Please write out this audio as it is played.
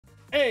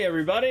Hey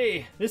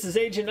everybody, this is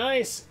Agent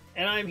Ice,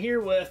 and I'm here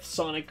with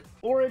Sonic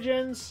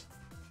Origins.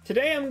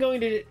 Today I'm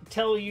going to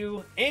tell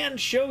you and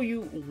show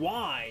you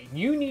why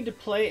you need to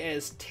play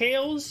as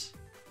Tails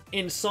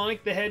in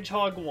Sonic the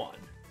Hedgehog 1.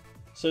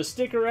 So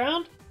stick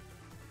around,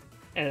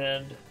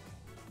 and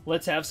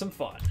let's have some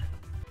fun.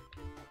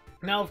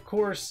 Now of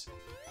course,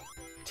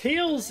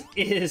 Tails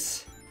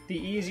is the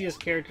easiest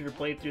character to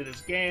play through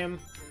this game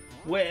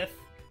with,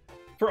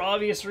 for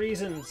obvious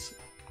reasons.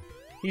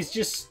 He's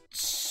just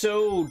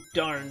so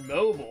darn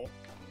mobile,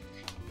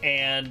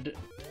 and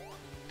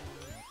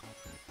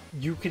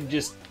you can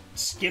just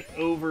skip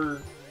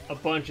over a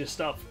bunch of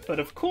stuff. But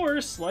of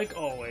course, like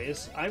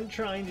always, I'm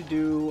trying to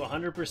do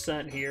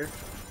 100% here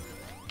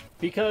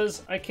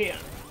because I can.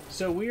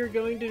 So we are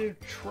going to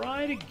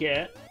try to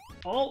get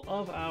all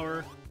of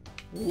our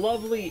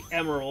lovely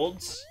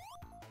emeralds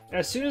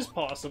as soon as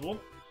possible.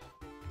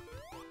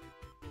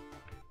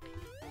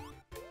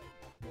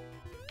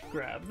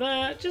 Grab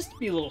that, just to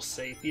be a little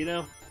safe, you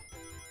know?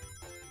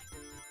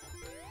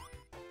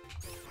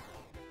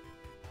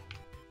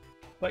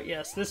 But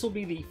yes, this will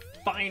be the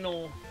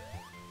final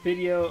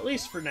video, at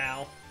least for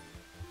now,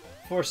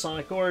 for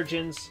Sonic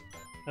Origins.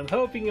 I'm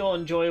hoping you'll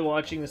enjoy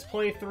watching this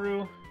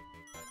playthrough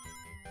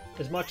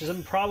as much as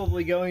I'm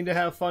probably going to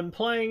have fun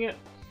playing it.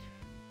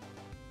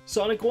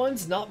 Sonic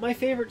 1's not my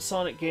favorite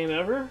Sonic game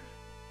ever,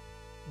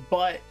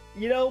 but,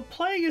 you know,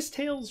 playing as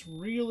Tails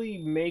really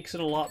makes it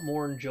a lot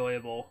more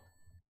enjoyable.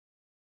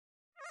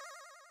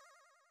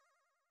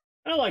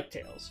 I like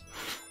Tails.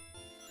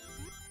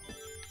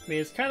 I mean,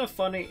 it's kind of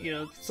funny, you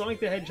know, Sonic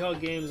the Hedgehog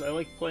games, I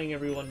like playing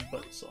everyone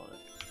but Sonic.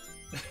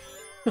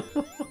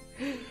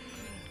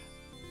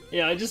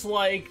 Yeah, I just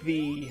like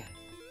the,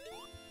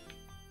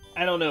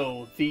 I don't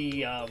know,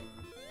 the,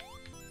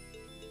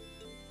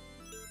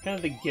 kind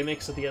of the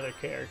gimmicks of the other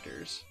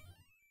characters.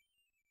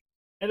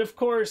 And of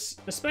course,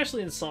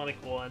 especially in Sonic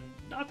 1,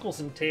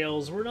 Knuckles and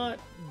Tails were not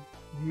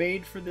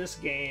made for this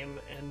game,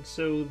 and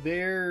so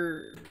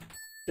their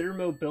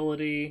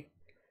mobility,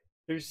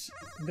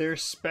 their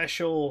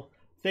special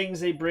things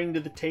they bring to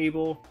the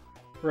table,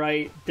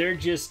 right? They're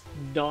just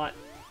not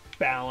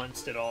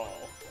balanced at all.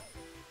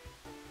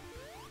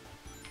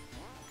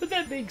 But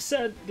that being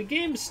said, the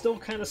game's still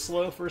kind of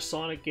slow for a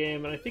Sonic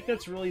game, and I think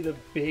that's really the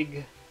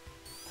big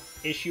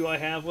issue I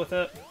have with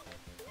it,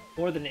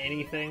 more than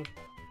anything.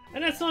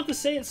 And that's not to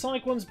say that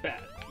Sonic 1's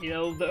bad. You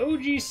know, the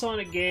OG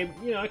Sonic game,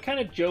 you know, I kind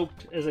of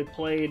joked as I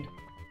played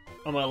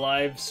on my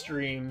live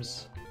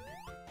streams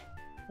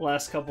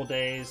last couple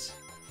days.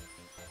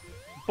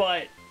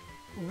 But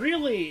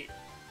really,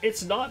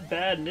 it's not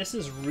bad, and this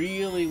is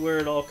really where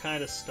it all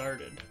kind of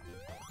started.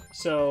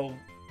 So,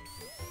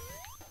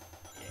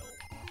 you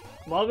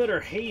know, love it or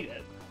hate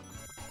it.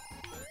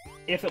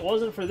 If it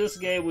wasn't for this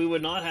game, we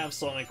would not have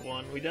Sonic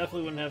 1. We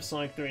definitely wouldn't have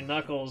Sonic 3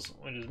 Knuckles,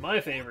 which is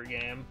my favorite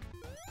game.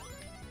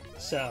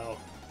 So,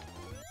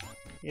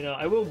 you know,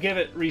 I will give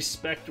it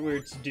respect where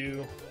it's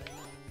due.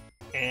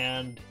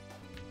 And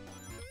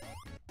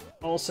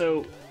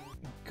also,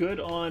 good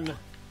on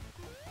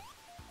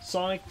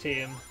Sonic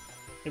Team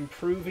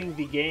improving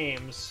the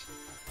games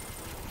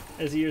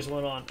as the years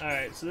went on.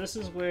 Alright, so this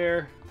is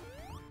where...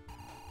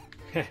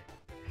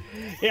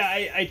 yeah,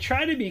 I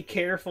try to be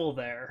careful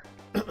there.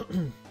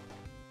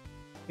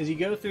 Because you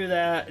go through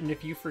that, and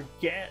if you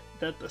forget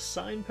that the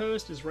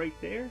signpost is right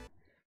there,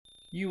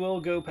 you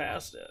will go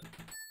past it.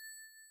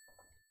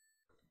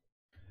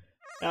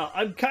 Now,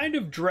 I'm kind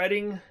of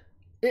dreading,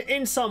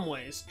 in some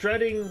ways,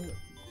 dreading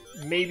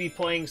maybe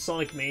playing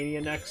Sonic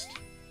Mania next.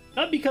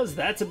 Not because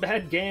that's a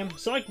bad game.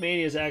 Sonic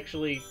Mania is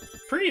actually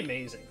pretty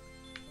amazing.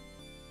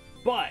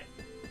 But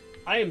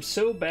I am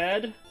so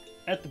bad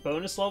at the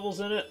bonus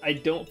levels in it, I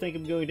don't think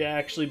I'm going to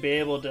actually be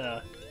able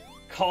to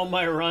call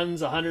my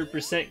runs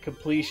 100%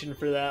 completion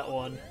for that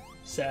one,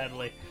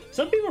 sadly.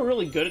 Some people are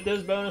really good at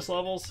those bonus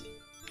levels.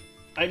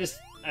 I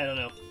don't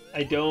know.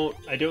 I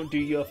don't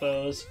do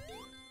UFOs.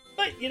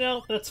 But, you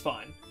know, that's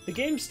fine. The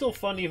game's still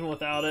fun even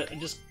without it. I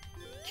just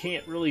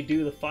can't really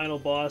do the final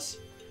boss.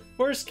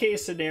 Worst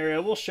case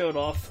scenario, we'll show it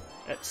off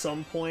at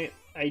some point.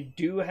 I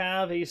do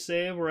have a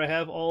save where I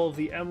have all of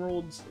the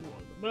emeralds in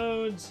one of the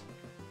modes,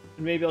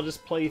 and maybe I'll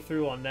just play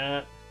through on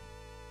that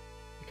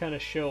to kind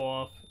of show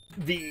off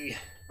the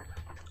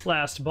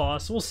last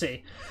boss. We'll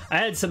see. I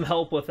had some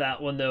help with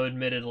that one though,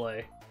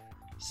 admittedly.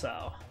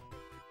 So,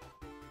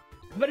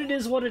 but it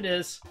is what it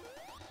is.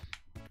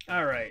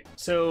 Alright,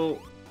 so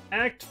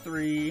Act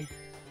 3.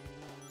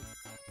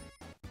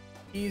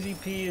 Easy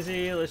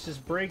peasy, let's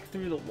just break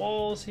through the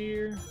walls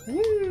here.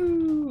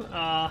 Woo!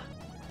 I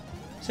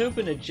was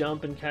hoping to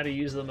jump and kind of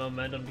use the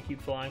momentum to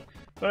keep flying.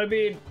 But I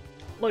mean,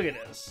 look at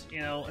this. You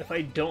know, if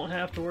I don't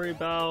have to worry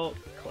about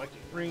collecting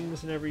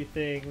rings and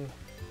everything,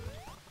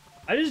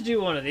 I just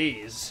do one of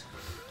these.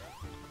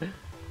 And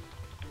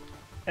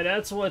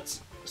that's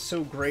what's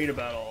so great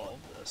about all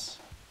of this.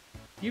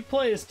 You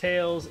play as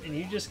Tails and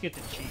you just get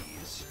to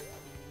cheese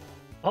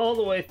all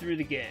the way through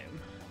the game.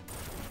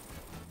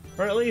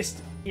 Or at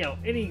least, you know,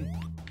 any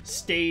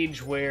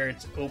stage where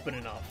it's open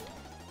enough.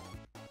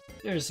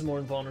 There's some more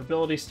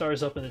invulnerability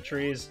stars up in the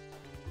trees.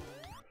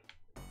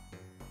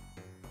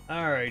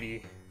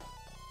 Alrighty.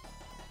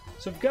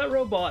 So we've got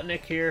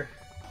Robotnik here.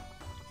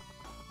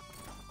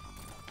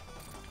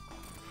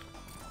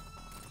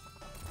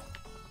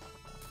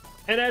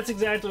 And that's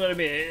exactly what I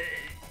mean.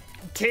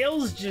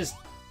 Tails just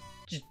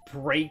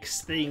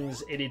breaks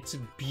things, and it's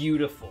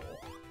beautiful.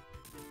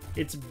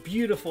 It's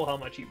beautiful how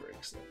much he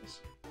breaks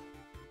things.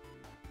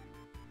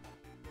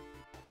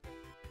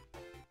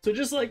 So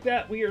just like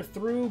that, we are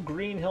through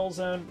Green Hill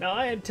Zone. Now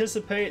I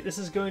anticipate this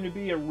is going to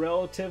be a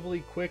relatively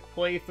quick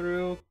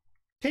playthrough.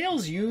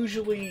 Tails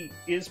usually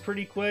is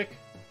pretty quick.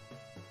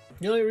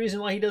 The only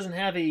reason why he doesn't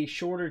have a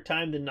shorter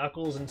time than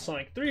Knuckles and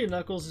Sonic 3 and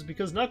Knuckles is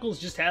because Knuckles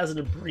just has an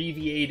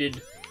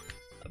abbreviated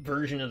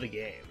version of the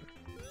game.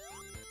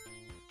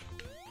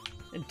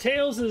 And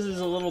Tails' is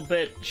a little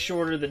bit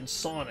shorter than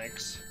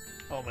Sonic's.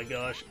 Oh my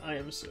gosh, I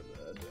am so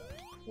bad.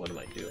 What am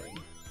I doing?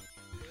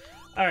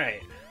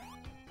 Alright.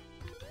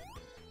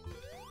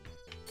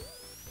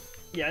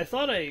 Yeah, I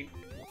thought I...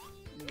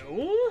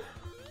 No?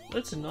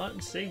 Let's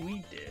not say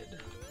we did.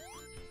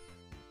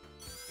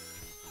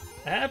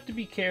 I have to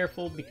be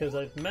careful because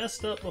I've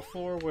messed up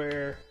before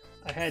where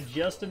I had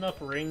just enough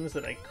rings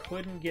that I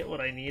couldn't get what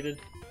I needed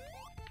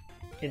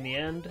in the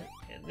end,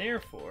 and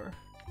therefore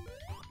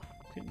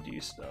couldn't do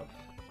stuff.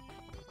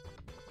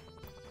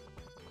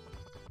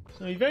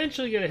 So I'm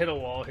eventually gonna hit a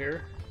wall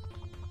here.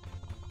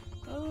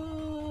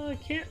 I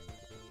can't...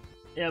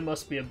 Yeah, it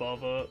must be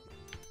above up.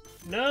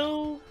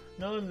 No,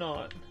 I'm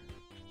not.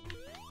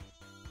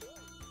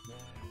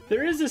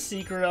 There is a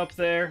secret up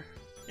there,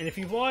 and if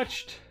you've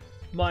watched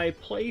my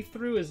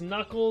playthrough as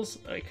Knuckles,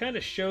 I kind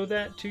of show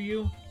that to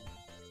you.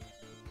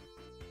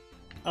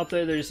 Up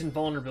there, there's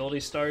invulnerability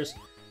stars.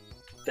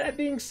 That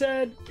being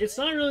said, it's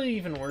not really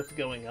even worth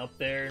going up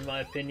there, in my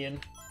opinion.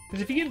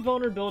 Because if you get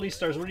vulnerability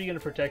stars, what are you going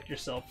to protect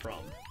yourself from?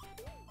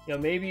 You know,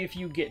 maybe if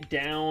you get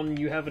down,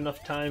 you have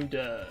enough time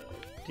to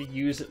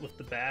use it with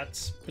the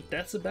bats, but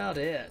that's about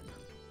it.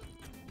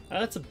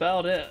 That's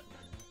about it.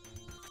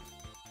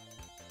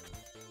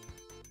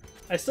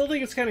 I still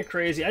think it's kind of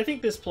crazy. I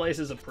think this place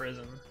is a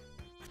prison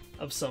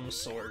of some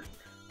sort.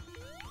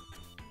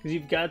 Because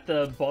you've got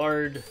the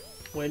barred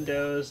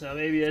windows. Now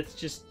maybe that's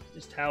just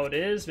how it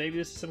is. Maybe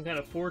this is some kind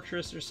of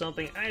fortress or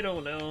something. I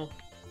don't know.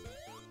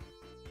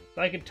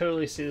 But I could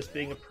totally see this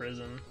being a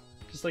prison.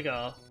 Just like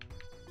a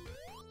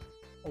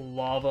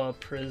lava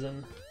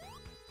prison.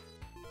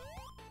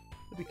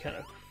 That'd be kind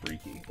of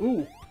freaky.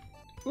 Ooh!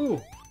 Ooh!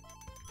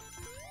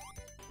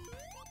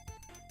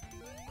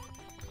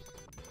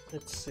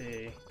 Let's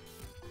see.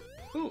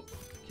 Ooh!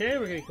 Okay,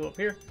 we're gonna go up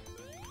here.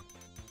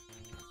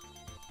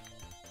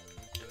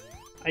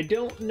 I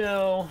don't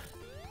know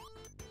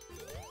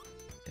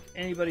if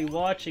anybody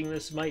watching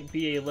this might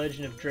be a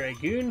Legend of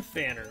Dragoon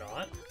fan or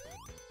not,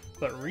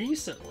 but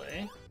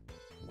recently...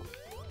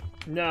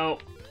 No.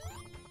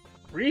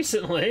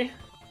 Recently,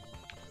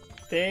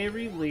 they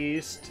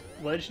released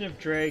Legend of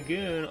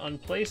Dragoon on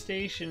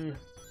PlayStation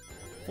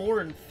 4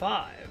 and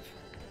 5.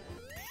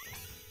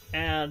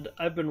 And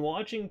I've been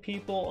watching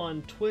people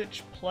on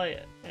Twitch play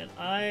it, and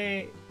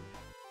I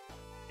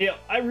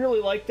really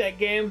like that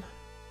game.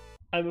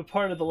 I'm a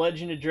part of the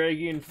Legend of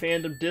Dragoon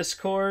fandom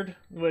Discord,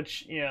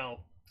 which, you know,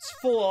 it's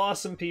full of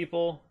awesome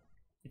people.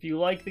 If you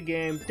like the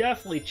game,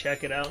 definitely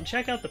check it out, and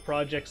check out the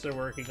projects they're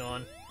working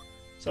on.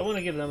 So I want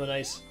to give them a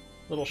nice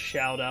little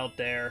shout out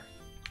there.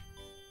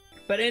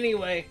 But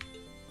anyway,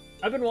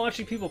 I've been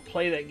watching people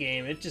play that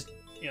game. It just,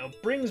 you know,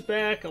 brings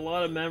back a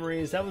lot of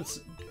memories. That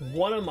was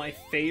one of my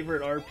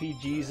favorite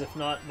RPGs, if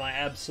not my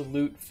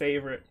absolute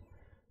favorite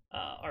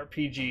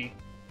RPG.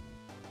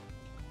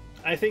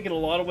 I think in a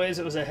lot of ways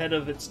it was ahead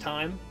of its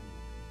time,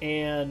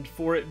 and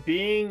for it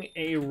being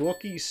a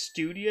rookie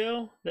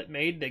studio that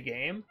made the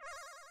game,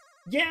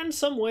 yeah, in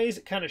some ways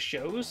it kind of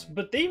shows,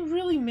 but they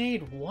really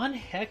made one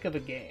heck of a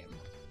game.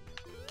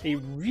 They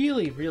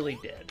really, really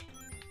did.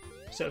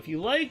 So if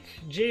you like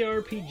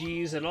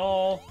JRPGs at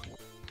all,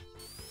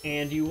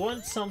 and you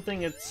want something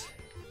that's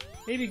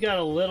maybe got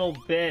a little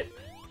bit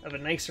of a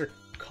nicer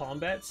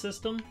combat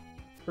system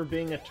for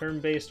being a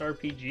turn-based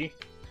RPG,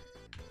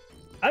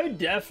 I would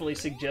definitely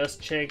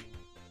suggest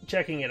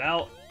checking it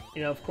out.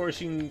 You know, of course,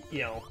 you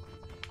know,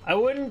 I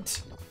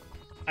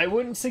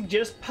wouldn't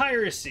suggest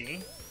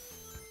piracy,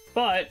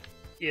 but,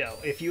 you know,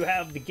 if you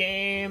have the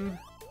game,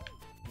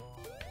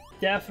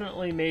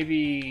 definitely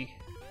maybe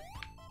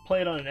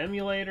play it on an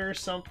emulator or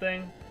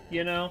something,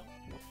 you know.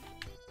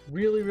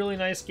 Really, really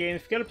nice game.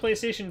 If you got a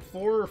PlayStation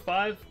 4 or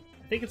 5,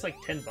 I think it's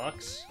like $10.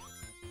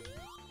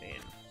 Man,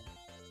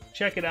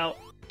 check it out.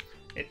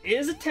 It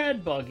is a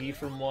tad buggy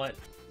from what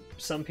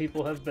some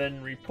people have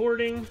been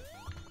reporting.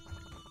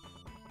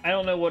 I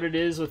don't know what it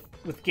is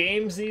with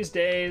games these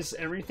days.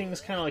 Everything's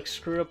kind of like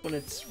screwed up when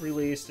it's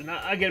released. And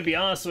I gotta be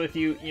honest with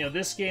you, you know,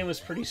 this game was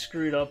pretty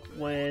screwed up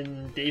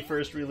when they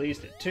first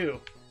released it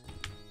too.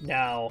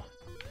 Now,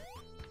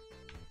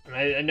 and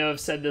I know I've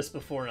said this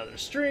before in other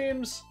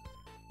streams,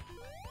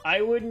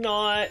 I would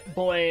not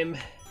blame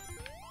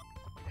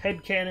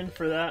headcanon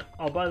for that.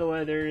 Oh, by the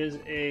way, there is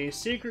a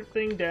secret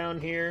thing down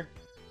here.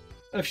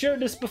 I've showed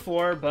this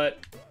before, but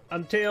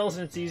I'm Tails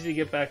and it's easy to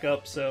get back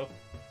up, so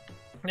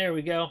there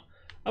we go.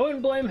 I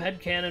wouldn't blame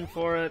headcanon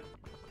for it,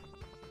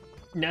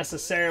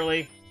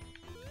 necessarily.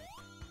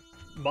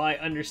 My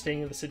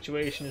understanding of the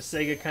situation is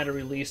Sega kind of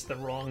released the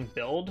wrong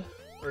build,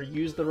 or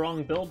used the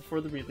wrong build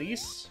for the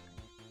release,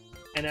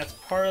 and that's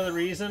part of the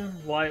reason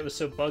why it was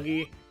so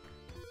buggy.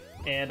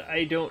 And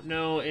I don't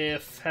know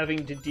if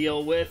having to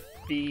deal with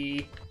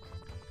the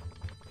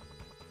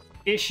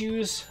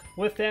issues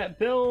with that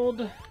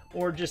build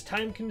or just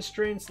time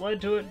constraints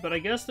led to it, but I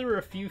guess there were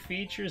a few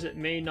features that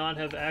may not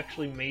have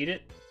actually made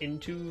it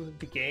into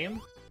the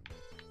game.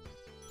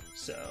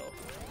 So...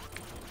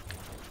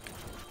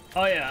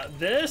 oh yeah,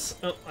 this...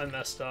 oh, I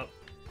messed up.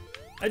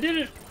 I did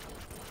it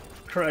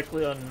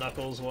correctly on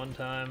Knuckles one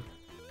time,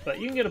 but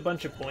you can get a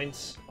bunch of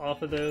points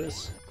off of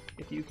those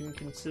if you can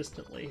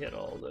consistently hit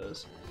all of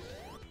those.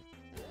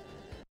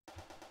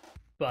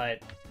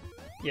 But,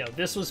 you know,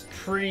 this was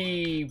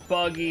pretty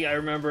buggy. I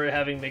remember it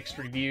having mixed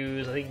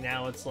reviews. I think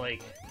now it's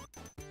like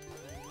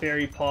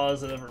very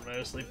positive or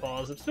mostly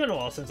positive. It's been a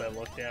while since I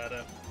looked at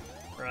it,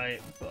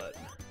 right? But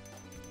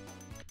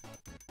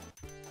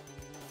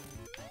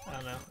I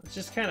don't know. It's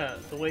just kind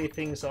of the way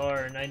things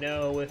are, and I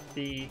know with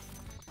the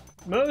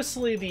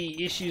mostly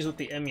the issues with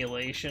the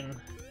emulation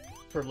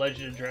for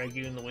Legend of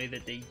Dragoon, the way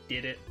that they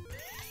did it,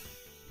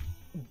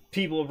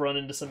 people have run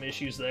into some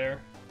issues there.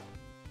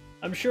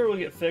 I'm sure it'll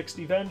get fixed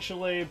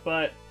eventually,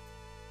 but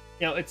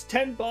you know, it's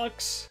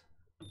 $10.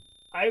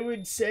 I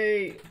would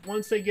say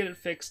once they get it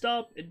fixed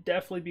up, it'd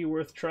definitely be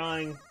worth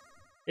trying.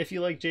 If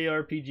you like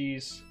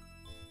JRPGs,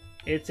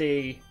 it's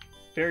a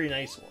very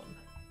nice one.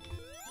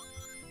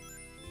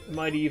 I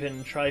might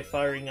even try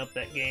firing up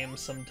that game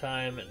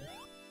sometime and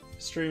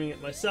streaming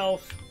it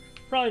myself.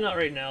 Probably not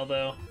right now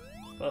though,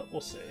 but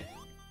we'll see.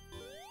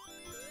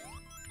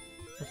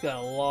 I've got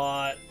a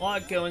lot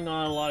going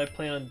on, a lot I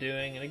plan on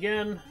doing, and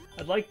again,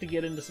 I'd like to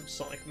get into some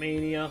Sonic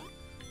Mania.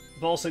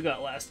 I've also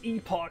got Last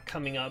Epoch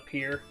coming up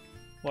here,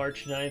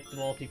 March 9th, the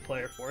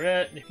multiplayer for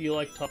it, and if you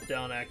like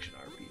top-down action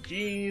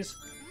RPGs,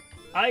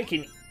 I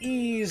can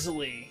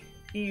easily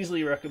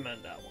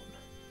recommend that one.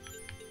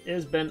 It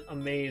has been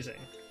amazing.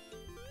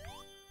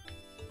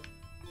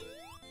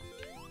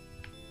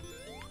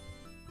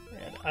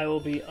 And I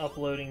will be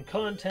uploading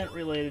content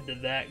related to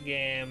that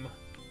game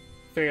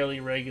fairly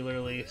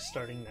regularly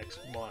starting next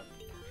month.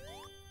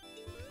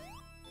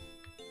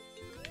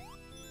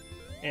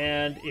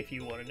 And if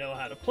you want to know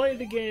how to play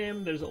the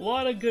game, there's a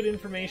lot of good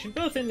information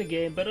both in the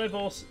game, but I've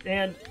also,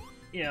 and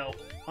you know,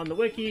 on the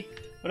wiki,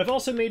 but I've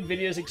also made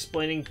videos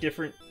explaining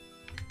different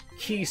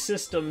key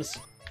systems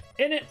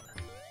in it.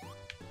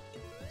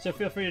 So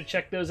feel free to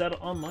check those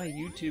out on my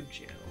YouTube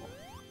channel.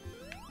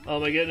 Oh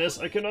my goodness,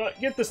 I cannot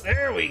get this.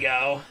 There we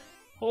go.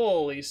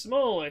 Holy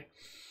smoly.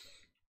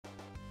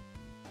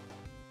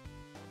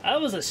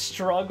 That was a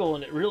struggle,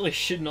 and it really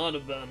should not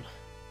have been.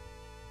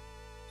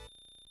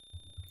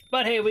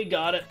 But hey, we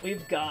got it.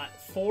 We've got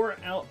 4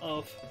 out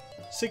of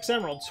 6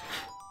 emeralds.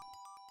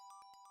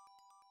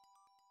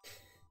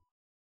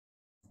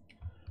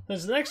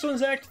 Since the next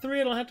one's Act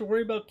 3, I don't have to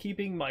worry about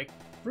keeping my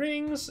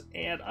rings,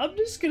 and I'm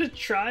just gonna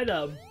try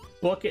to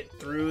book it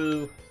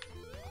through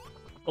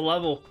the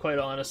level, quite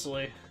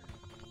honestly.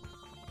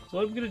 So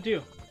what I'm gonna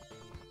do.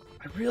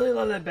 I really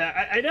love that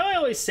back. I know I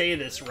always say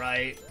this,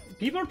 right?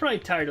 People are probably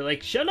tired of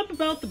like, shut up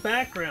about the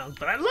backgrounds,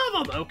 but I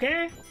love them,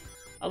 okay?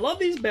 I love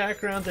these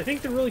backgrounds. I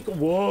think they're really cool.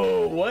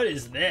 Whoa, what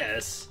is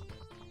this?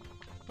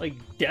 Like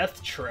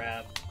Death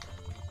Trap.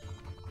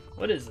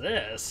 What is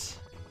this?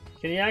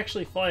 Can you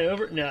actually fly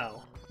over?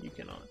 No, you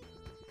cannot.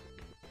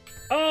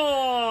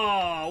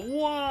 Oh,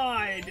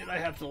 why did I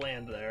have to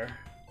land there?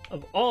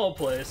 Of all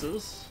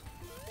places.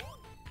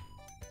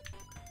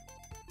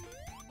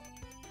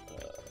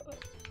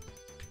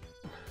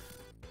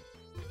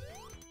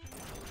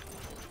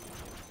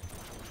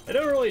 I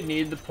don't really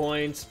need the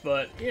points,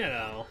 but you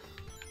know.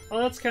 Oh,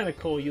 that's kind of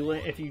cool. You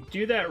if you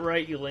do that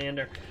right, you land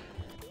there.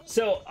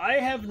 So I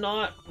have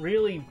not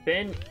really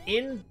been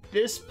in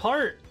this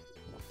part.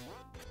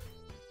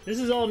 This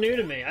is all new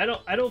to me. I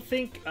don't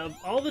think of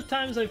all the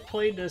times I've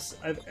played this,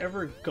 I've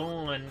ever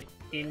gone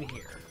in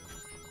here.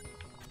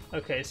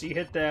 Okay, so you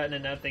hit that and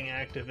then that thing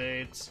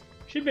activates.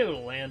 Should be able to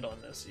land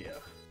on this, yeah.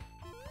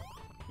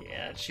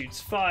 Yeah, it shoots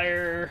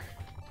fire.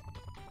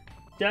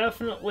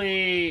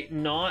 Definitely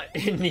not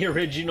in the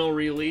original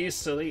release,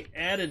 so they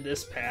added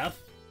this path.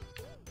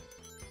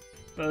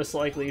 Most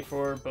likely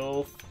for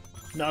both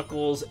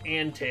Knuckles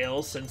and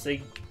Tails, since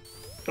they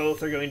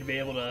both are going to be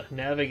able to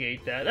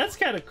navigate that. That's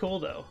kind of cool,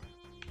 though.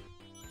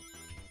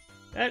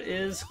 That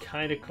is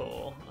kind of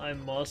cool, I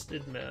must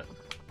admit.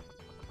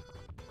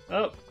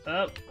 Up,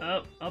 up,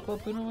 up, up,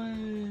 up, and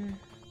away.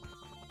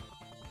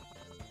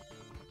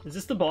 Is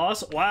this the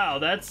boss? Wow,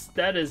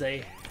 that is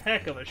a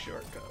heck of a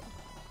shortcut.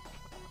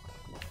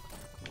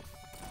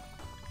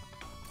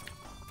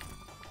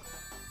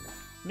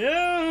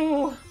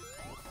 No!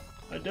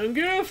 I done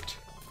goofed!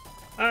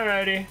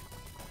 Alrighty.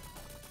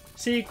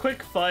 See,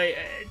 quick fight.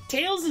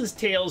 Tails'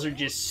 tails are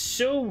just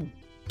so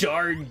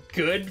darn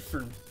good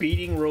for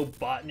beating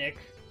Robotnik.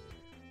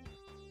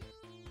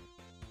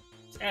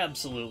 It's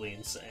absolutely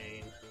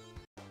insane.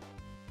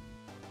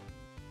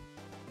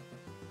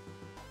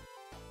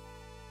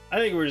 I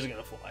think we're just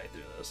gonna fly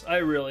through this. I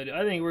really do.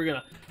 I think we're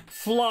gonna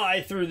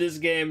fly through this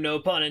game, no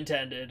pun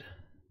intended.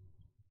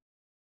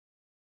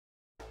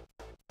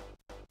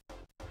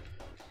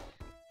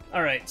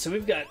 Alright, so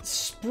we've got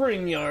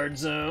Spring Yard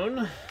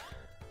Zone.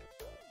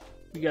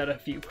 We got a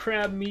few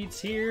crab meats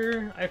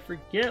here. I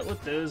forget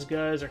what those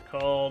guys are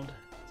called.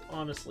 It's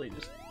honestly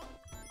just...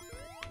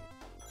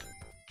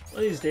 one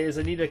of these days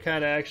I need to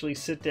kind of actually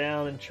sit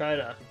down and try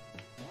to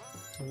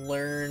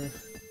learn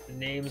the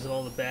names of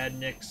all the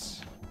badniks.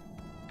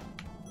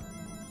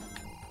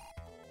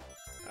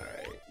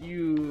 Alright,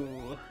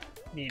 you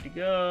need to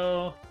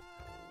go.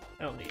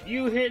 I don't need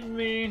you hitting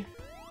me.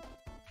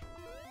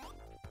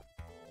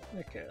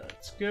 Okay,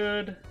 that's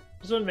good.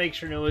 Just want to make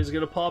sure nobody's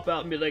gonna pop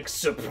out and be like,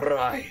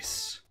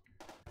 surprise!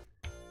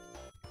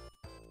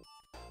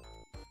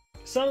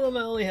 Some of them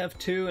only have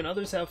 2 and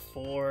others have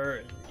 4,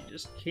 and you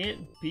just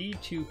can't be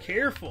too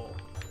careful.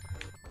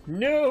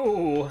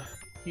 No!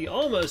 He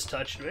almost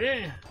touched me,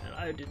 and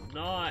I did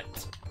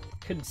not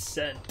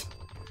consent.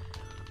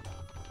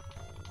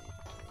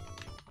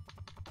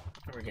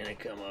 We're gonna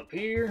come up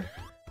here.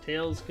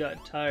 Tails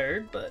got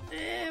tired, but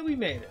we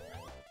made it.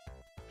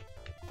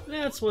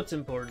 That's what's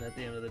important at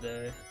the end of the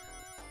day.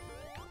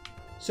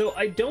 So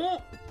I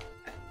don't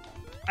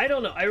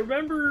know. I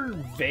remember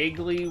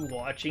vaguely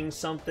watching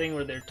something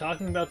where they're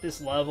talking about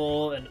this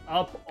level, and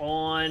up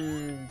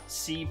on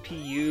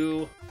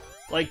CPU,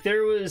 like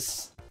there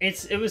was,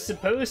 it was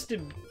supposed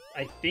to,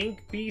 I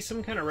think, be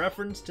some kind of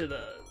reference to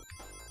the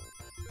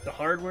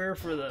hardware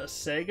for the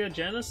Sega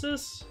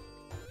Genesis.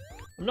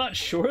 I'm not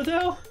sure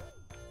though.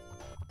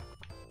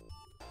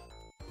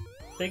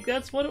 I think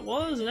that's what it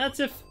was, and that's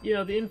if, you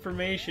know, the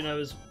information I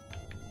was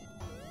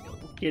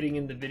getting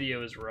in the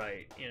video is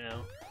right, you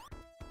know.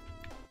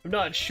 I'm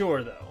not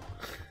sure though.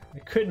 I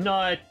could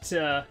not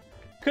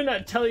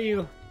tell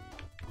you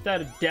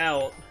without a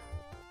doubt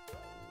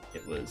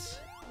it was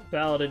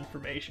valid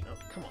information. Oh,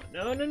 come on.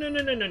 No, no, no,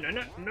 no, no, no, no,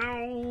 no,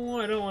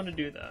 no, I don't want to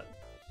do that.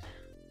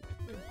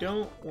 I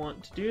don't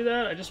want to do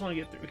that. I just want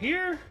to get through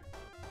here,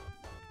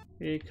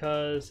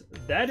 because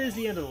that is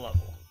the end of the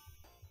level.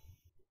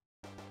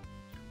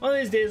 One of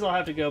these days I'll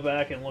have to go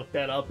back and look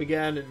that up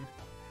again and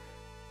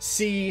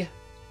see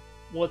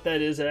what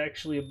that is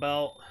actually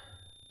about.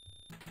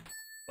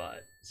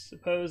 But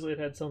supposedly it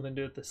had something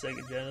to do with the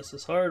Sega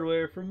Genesis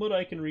hardware, from what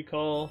I can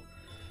recall.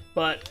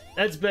 But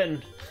that's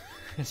been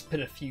it's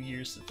been a few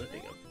years since I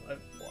think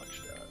I've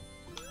watched that.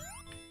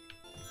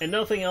 And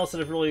nothing else that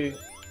I've really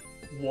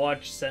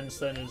watched since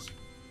then has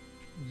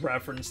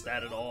referenced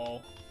that at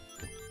all.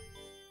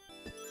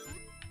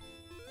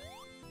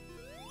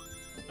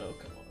 Oh,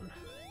 come on.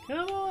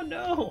 Come on,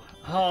 no!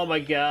 Oh my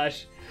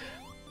gosh.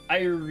 I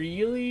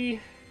really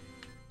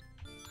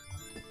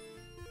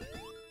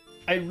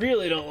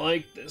don't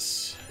like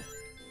this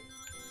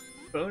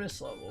bonus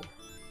level.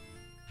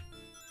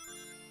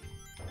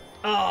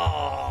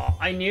 Oh,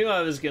 I knew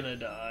I was gonna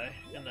die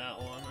in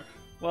that one.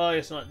 Well, I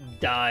guess not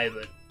die,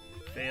 but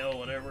fail,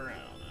 whatever, I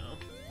don't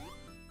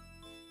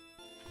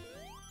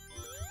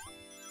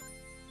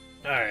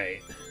know.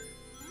 Alright.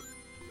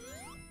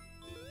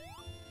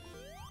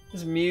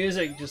 This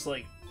music just,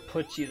 like,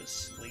 puts you to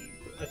sleep.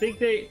 I think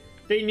they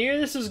knew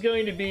this was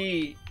going to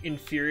be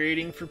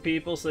infuriating for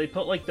people, so they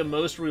put, like, the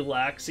most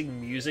relaxing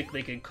music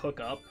they could cook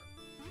up.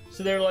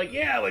 So they're like,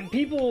 yeah, when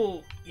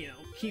people, you know,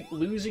 keep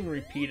losing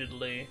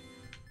repeatedly,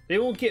 they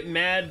won't get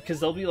mad because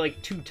they'll be,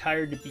 like, too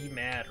tired to be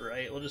mad,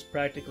 right? We'll just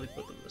practically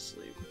put them to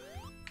sleep.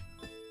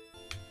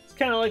 It's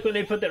kind of like when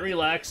they put that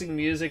relaxing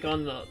music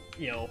on the,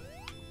 you know,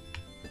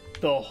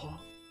 the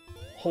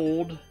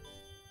hold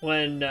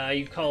when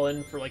you call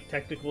in for, like,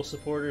 technical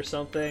support or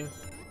something.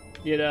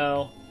 You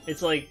know,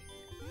 it's like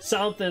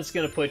something that's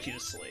gonna put you to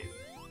sleep.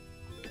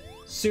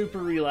 Super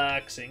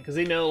relaxing, because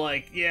they know,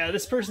 like, yeah,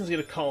 this person's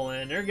gonna call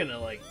in, they're gonna,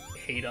 like,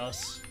 hate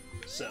us,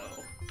 so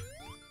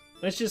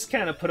let's just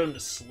kind of put them to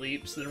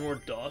sleep so they're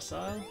more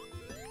docile.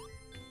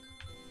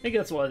 I think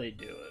that's why they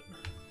do it.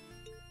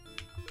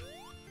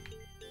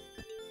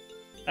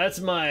 That's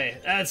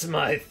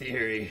my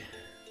theory.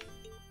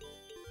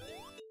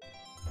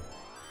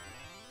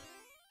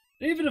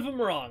 Even if I'm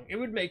wrong, it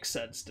would make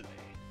sense to me.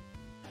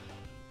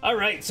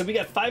 Alright, so we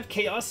got 5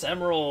 Chaos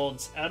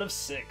Emeralds out of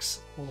 6.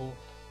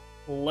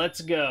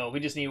 Let's go. We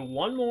just need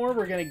one more.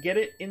 We're going to get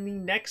it in the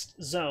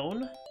next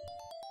zone.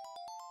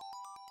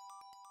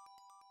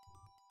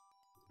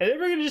 And then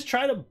we're going to just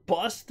try to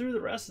bust through the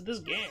rest of this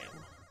game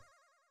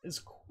as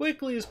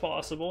quickly as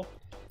possible.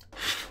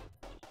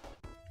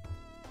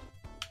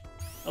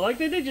 I like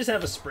that they just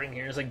have a spring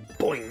here. It's like,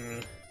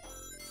 boing.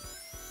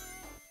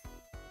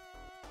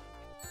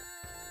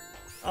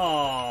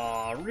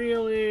 Aw,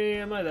 really?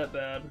 Am I that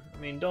bad? I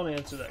mean, don't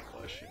answer that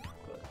question,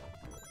 but...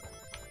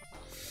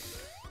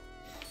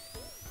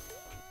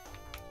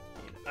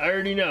 I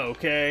already know,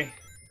 okay?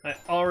 I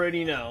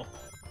already know.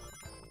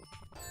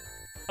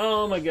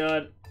 Oh my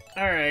god.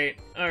 Alright,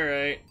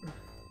 alright.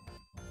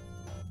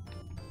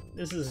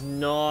 This is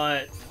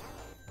not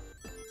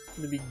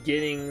the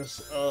beginnings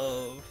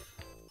of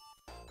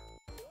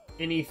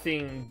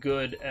anything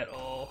good at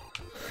all.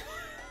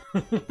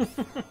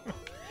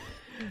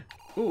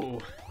 Ooh.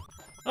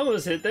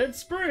 Almost hit that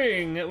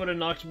spring! That would have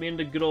knocked me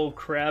into good old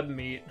crab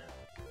meat.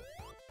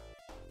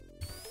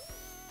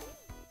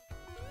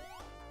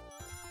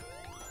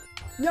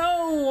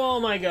 No!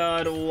 Oh my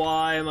god,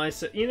 why am I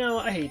so... You know,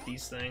 I hate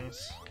these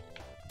things.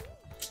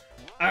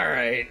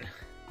 Alright.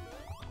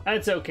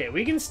 That's okay.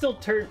 We can still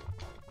turn...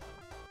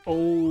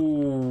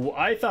 Oh,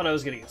 I thought I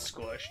was gonna get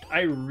squished.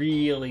 I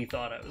really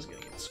thought I was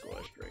gonna get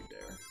squished right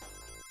there.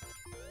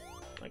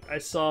 Like, I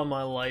saw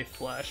my life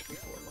flash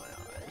before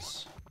my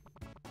eyes.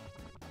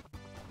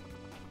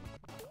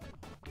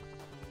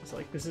 It's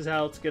like, this is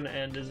how it's gonna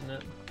end, isn't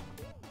it?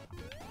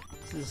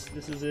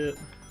 This is it.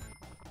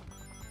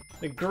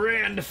 The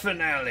grand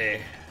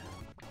finale!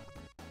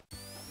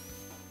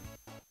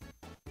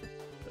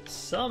 But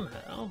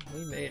somehow,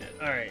 we made it.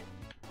 Alright.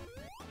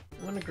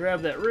 I'm gonna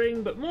grab that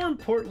ring, but more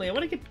importantly, I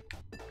want to get...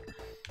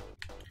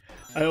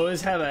 I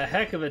always have a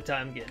heck of a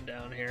time getting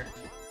down here.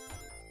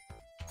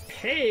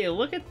 Hey,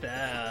 look at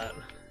that.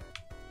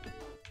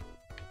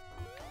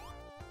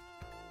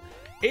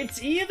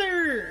 It's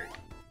either...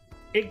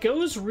 It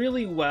goes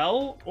really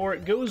well, or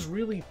it goes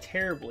really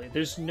terribly.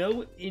 There's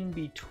no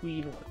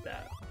in-between with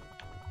that.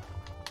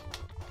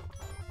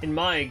 In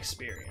my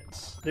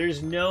experience.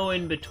 There's no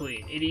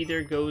in-between. It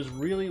either goes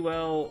really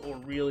well, or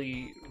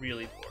really,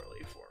 really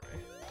poorly for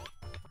me.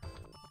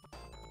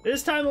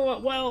 This time it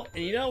went well,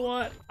 and you know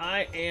what?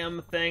 I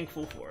am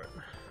thankful for it.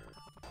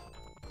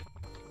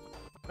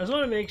 I just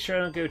want to make sure I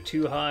don't go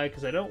too high,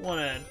 because I don't want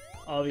to,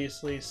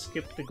 obviously,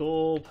 skip the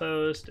goal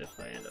post if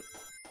I end up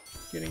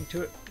getting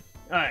to it.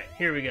 Alright,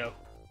 here we go.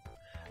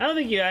 I don't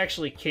think you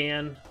actually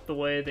can, the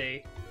way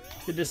they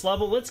did this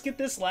level. Let's get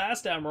this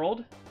last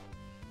emerald,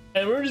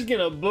 and we're just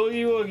gonna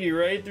boogie-woogie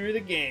right through the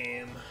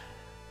game.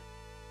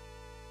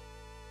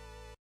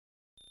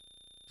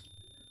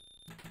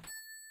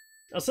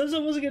 Now, since I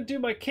wasn't gonna do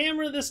my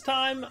camera this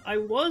time, I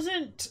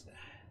wasn't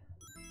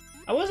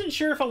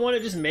sure if I want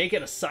to just make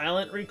it a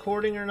silent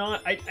recording or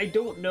not. I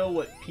don't know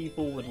what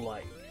people would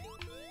like.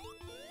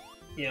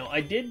 You know, I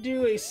did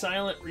do a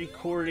silent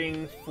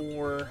recording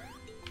for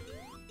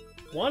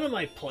one of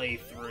my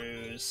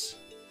playthroughs,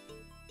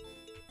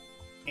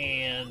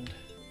 and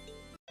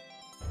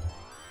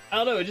I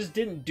don't know, it just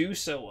didn't do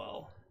so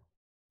well.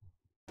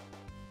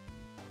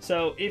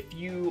 So if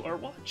you are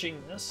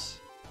watching this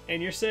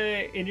and you're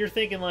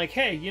thinking like,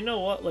 hey, you know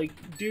what, like,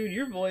 dude,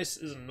 your voice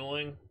is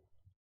annoying,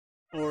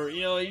 or,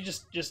 you know, you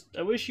just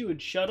I wish you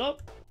would shut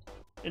up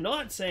and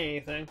not say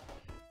anything.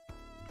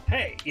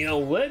 Hey, you know,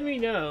 let me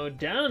know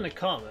down in the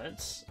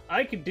comments.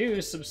 I could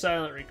do some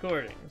silent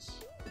recordings.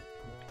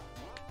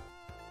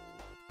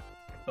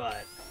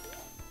 But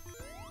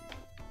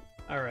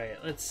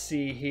alright, let's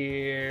see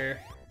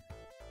here.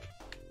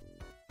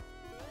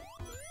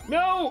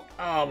 No!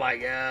 Oh my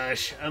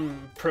gosh,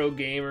 I'm pro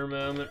gamer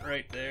moment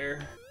right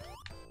there.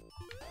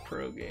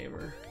 Pro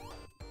gamer.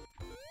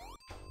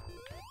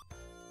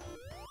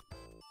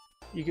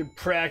 You could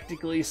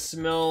practically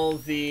smell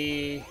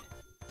the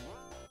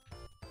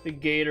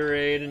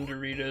Gatorade and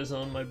Doritos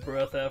on my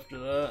breath after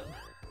that.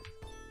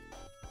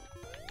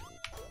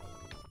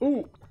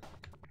 Ooh!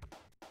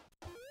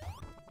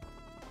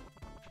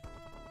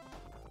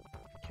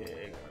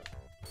 Okay.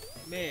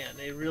 Man,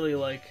 they really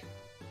like...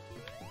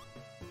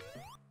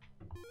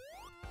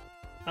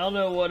 I don't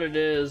know what it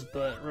is,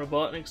 but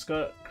Robotnik's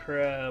got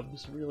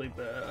crabs really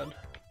bad.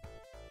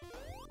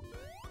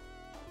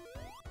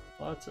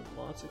 Lots and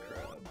lots of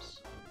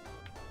crabs.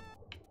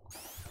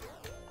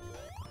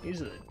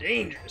 These are the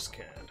dangerous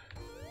kind.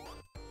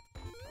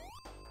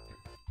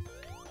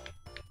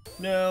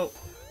 No.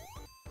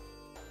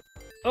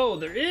 Oh,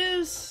 there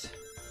is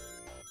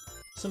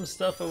some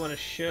stuff I want to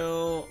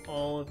show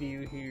all of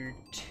you here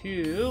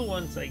too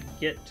once I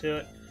get to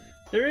it.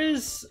 There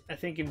is, I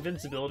think,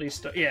 invincibility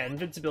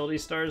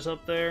stars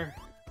up there,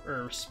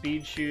 or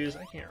speed shoes.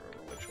 I can't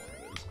remember which one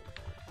it is.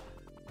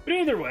 But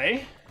either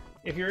way,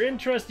 if you're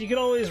interested, you can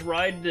always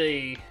ride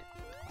the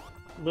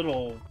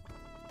little,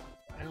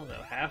 I don't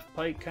know, half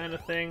pipe kind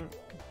of thing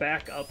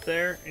back up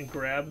there and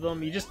grab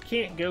them. You just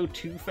can't go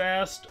too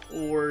fast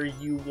or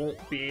you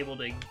won't be able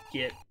to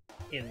get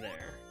in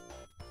there.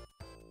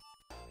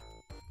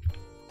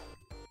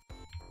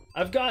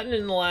 I've gotten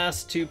in the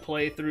last two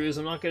playthroughs.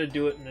 I'm not going to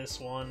do it in this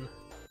one.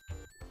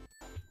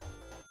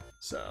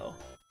 So,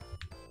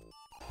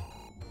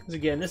 because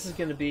again, this is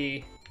going to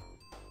be,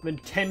 I'm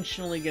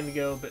intentionally going to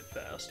go a bit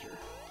faster.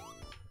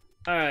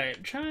 Alright,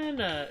 I'm trying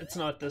to... It's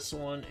not this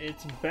one.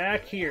 It's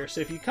back here.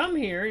 So if you come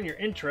here and you're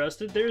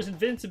interested, there's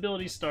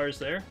invincibility stars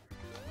there.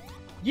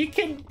 You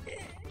can...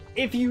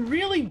 If you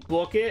really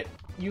book it,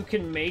 you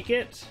can make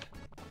it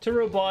to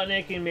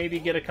Robotnik and maybe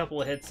get a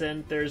couple of hits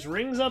in. There's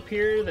rings up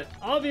here that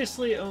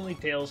obviously only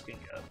Tails can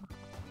get.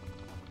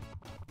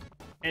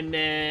 And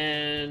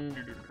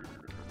then...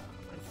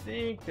 I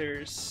think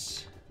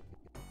there's...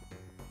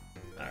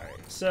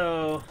 Alright,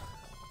 so...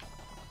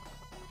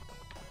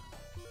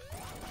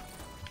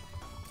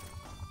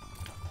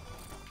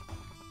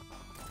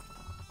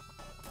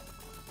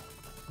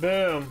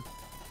 boom.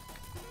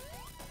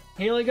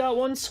 He only got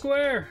one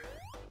square.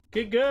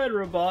 Get good,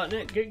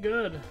 Robotnik, get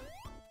good.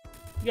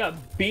 You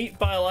got beat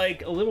by,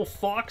 like, a little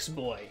fox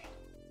boy.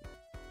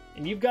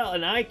 And you've got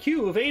an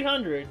IQ of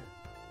 800.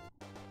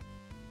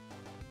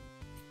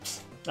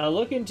 Not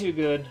looking too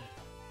good.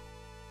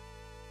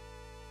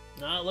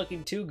 Not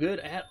looking too good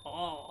at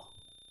all.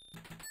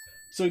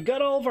 So we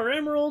got all of our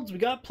emeralds, we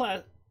got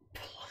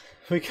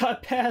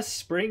past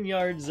Spring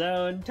Yard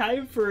Zone.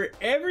 Time for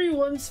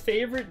everyone's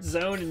favorite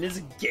zone in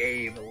this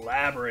game,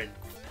 Labyrinth.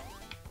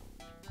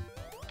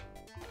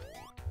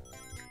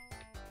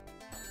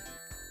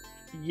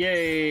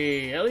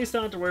 Yay! At least I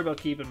don't have to worry about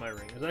keeping my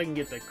ring, because I can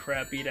get the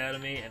crap beat out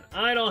of me, and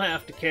I don't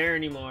have to care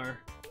anymore.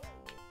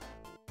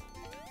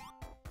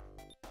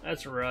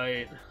 That's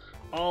right.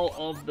 All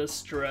of the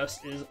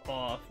stress is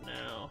off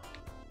now.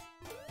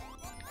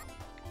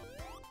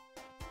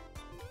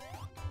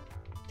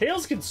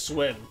 Tails can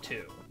swim,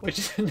 too, which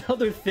is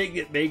another thing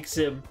that makes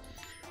him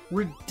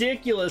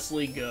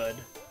ridiculously good.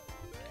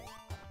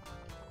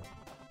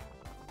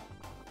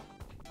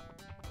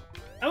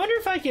 I wonder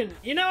if I can...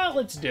 you know what?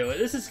 Let's do it.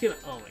 This is gonna...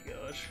 oh my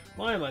gosh.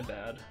 Why am I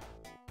bad?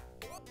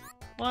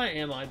 Why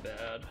am I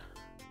bad?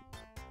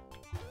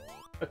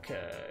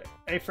 Okay.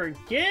 I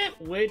forget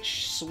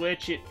which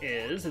switch it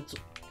is. It's...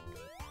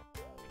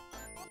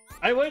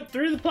 I went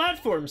through the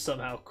platform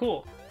somehow.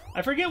 Cool.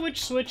 I forget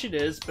which switch it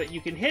is, but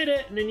you can hit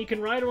it, and then you can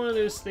ride one of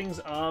those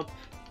things up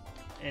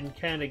and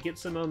kind of get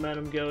some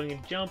momentum going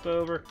and jump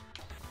over.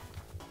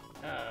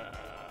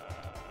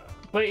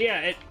 But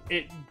yeah,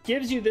 it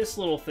gives you this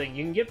little thing.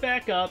 You can get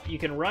back up, you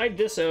can ride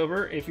this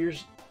over. If you're,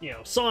 you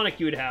know,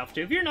 Sonic, you would have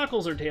to. If you're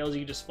Knuckles or Tails,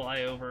 you can just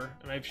fly over,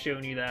 and I've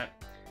shown you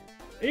that.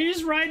 And you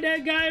just ride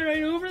that guy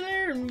right over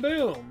there, and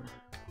boom.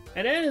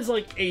 And that is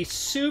like a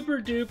super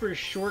duper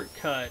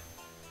shortcut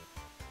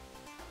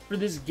for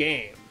this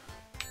game.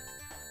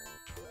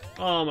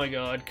 Oh my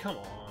god, come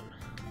on.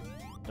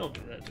 Don't do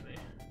that to me.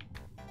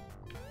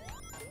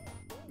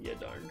 You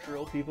darn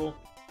drill people.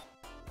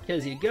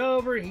 Because you go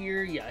over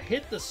here, you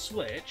hit the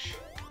switch,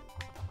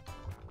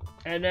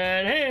 and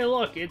then, hey,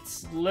 look,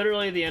 it's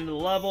literally the end of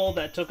the level.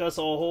 That took us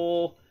a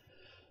whole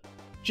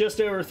just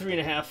over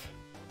 3.5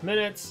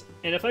 minutes,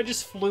 and if I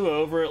just flew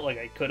over it like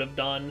I could have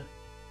done,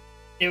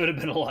 it would have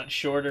been a lot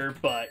shorter.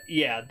 But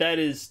yeah, that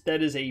is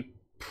a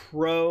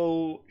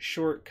pro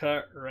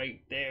shortcut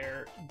right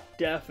there.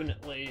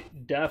 Definitely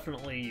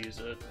use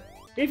it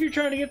if you're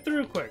trying to get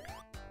through quick.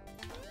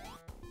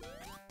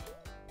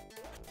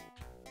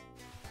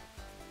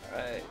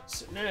 Alright,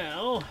 so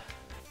now...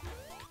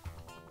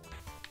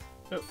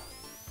 oh.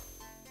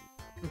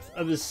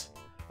 I was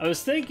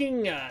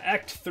thinking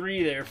Act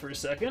 3 there for a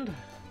second.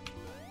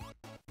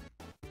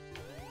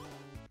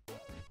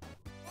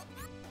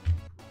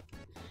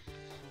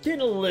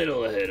 Getting a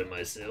little ahead of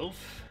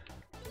myself,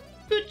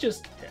 but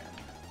just a tad.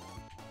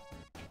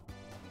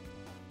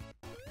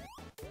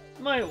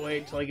 Might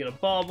wait till I get a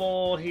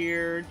bubble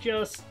here,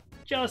 just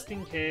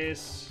in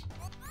case.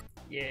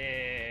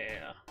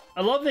 Yeah. I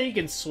love that he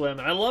can swim,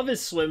 and I love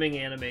his swimming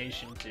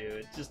animation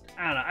too. It's just,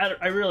 I don't know,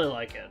 I really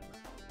like it.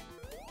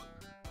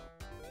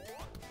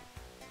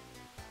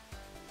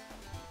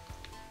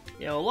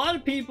 You know, a lot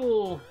of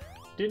people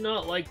did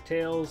not like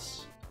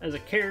Tails as a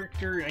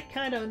character, and I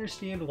kind of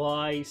understand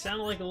why. He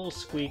sounded like a little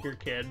squeaker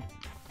kid,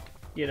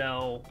 you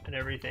know, and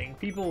everything.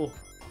 People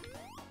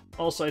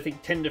also, I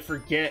think, tend to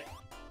forget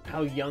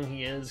how young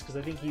he is, because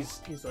I think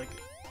he's like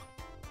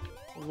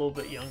a little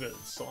bit younger than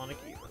Sonic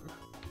even,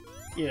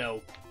 you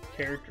know,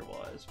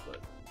 character-wise.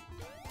 But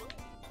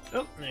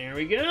oh, there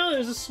we go,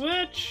 there's a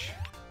switch.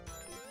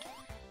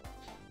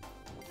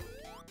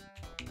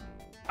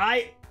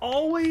 I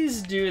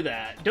always do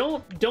that.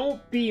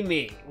 Don't be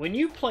me. When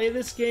you play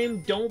this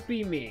game, don't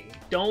be me.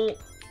 Don't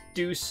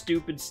do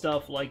stupid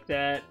stuff like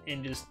that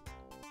and just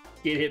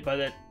get hit by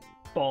that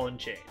ball and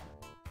chain.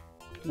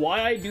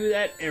 Why I do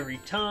that every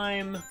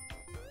time,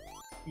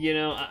 you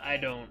know, I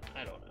don't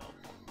know.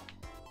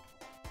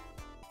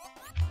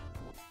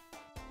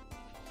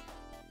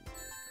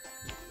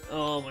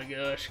 Oh my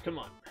gosh, come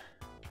on.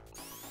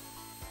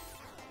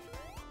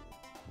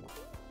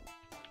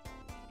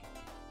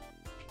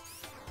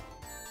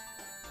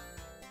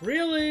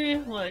 Really?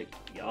 Like,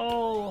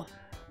 y'all...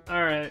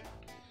 Alright.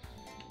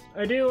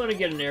 I do want to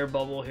get an air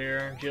bubble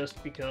here,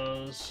 just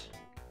because...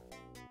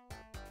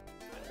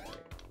 Alright.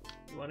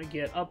 You want to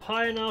get up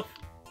high enough.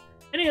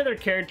 Any other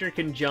character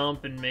can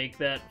jump and make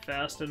that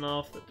fast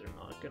enough that they're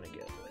not going to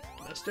get,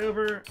 like, messed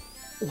over.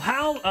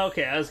 How?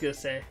 Okay, I was going to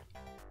say.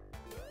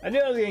 I knew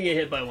I was going to get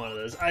hit by one of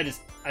those. I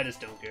just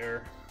don't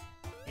care.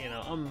 You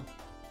know,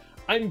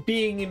 I'm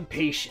being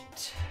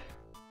impatient.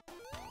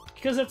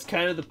 Because that's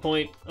kind of the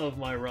point of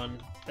my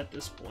run at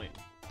this point.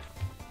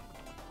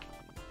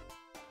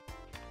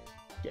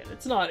 Again,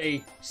 it's not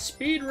a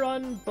speed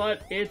run,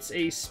 but it's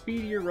a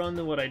speedier run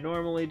than what I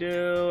normally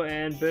do,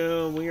 and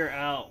boom, we are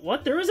out.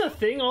 What? There was a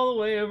thing all the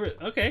way over...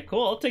 Okay,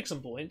 cool, I'll take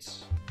some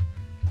points.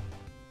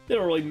 They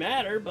don't really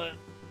matter, but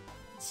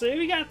so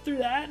we got through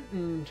that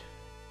and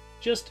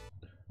just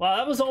wow,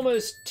 that was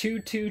almost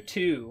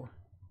 2-2-2.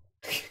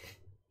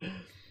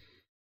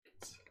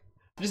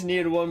 Just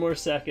needed one more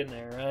second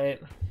there,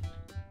 right?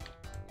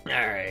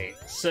 Alright,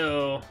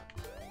 so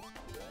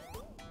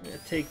I'm gonna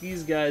take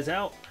these guys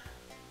out.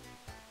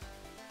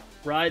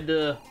 Ride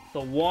the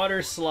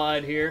water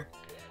slide here.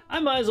 I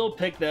might as well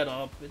pick that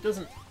up. It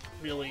doesn't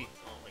really...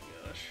 Oh my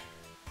gosh.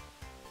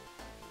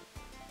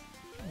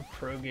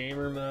 Pro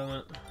gamer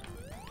moment.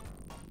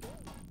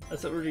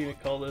 That's what we're gonna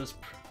call those.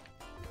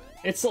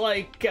 It's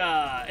like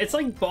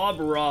Bob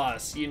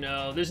Ross, you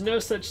know? There's no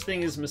such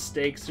thing as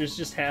mistakes, there's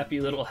just happy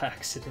little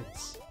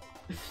accidents.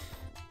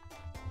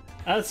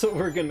 That's what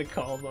we're gonna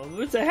call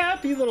them. It's a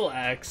happy little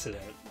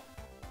accident.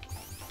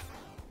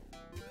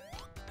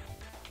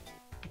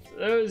 For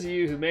those of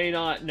you who may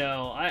not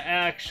know, I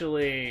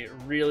actually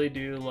really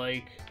do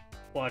like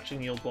watching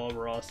the old Bob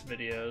Ross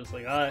videos.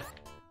 Like,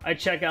 I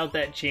check out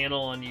that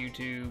channel on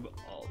YouTube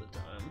all the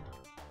time.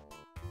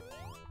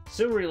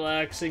 So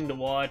relaxing to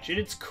watch, and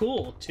it's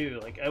cool too.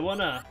 Like, I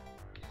wanna,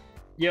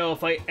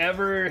 if I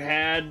ever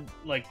had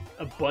like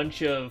a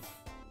bunch of,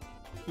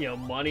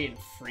 money and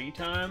free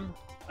time,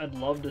 I'd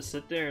love to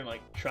sit there and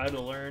like try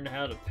to learn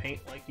how to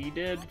paint like he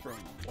did from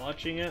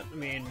watching it. I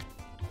mean,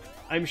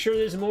 I'm sure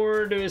there's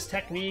more to his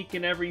technique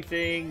and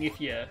everything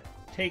if you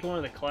take one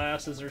of the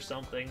classes or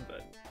something,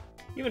 but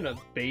even a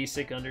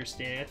basic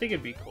understanding, I think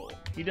it'd be cool.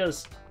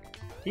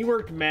 He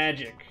worked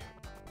magic.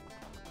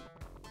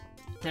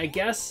 I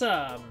guess,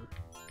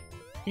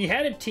 he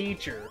had a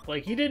teacher.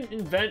 Like, he didn't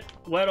invent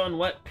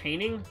wet-on-wet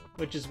painting,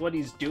 which is what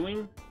he's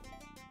doing.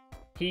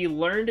 He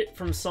learned it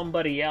from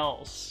somebody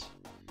else.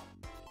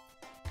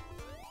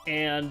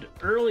 And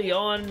early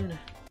on,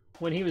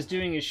 when he was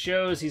doing his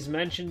shows, he's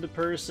mentioned the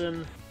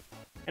person.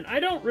 And I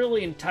don't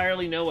really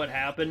entirely know what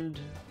happened,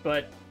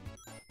 but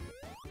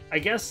I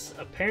guess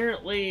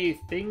apparently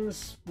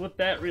things with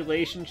that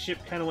relationship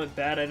kind of went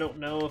bad. I don't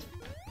know if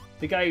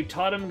the guy who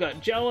taught him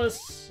got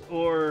jealous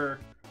or...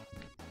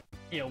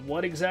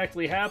 what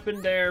exactly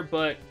happened there,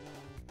 but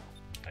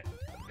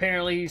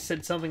apparently he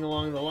said something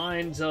along the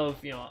lines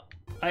of,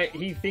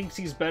 he thinks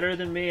he's better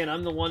than me and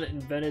I'm the one that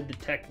invented the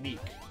technique,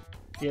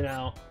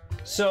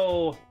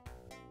 So,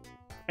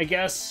 I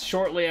guess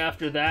shortly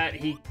after that,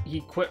 he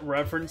quit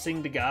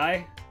referencing the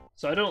guy.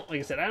 So like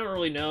I said, I don't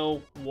really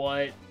know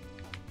what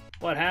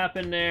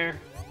happened there,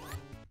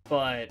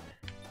 but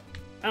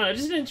I don't know,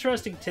 just an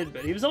interesting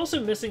tidbit. He was also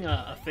missing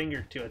a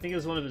finger too. I think it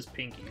was one of his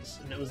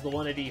pinkies, and it was the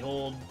one that he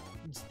holds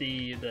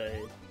the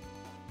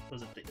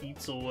was it the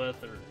easel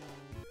with, or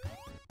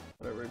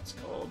whatever it's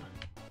called.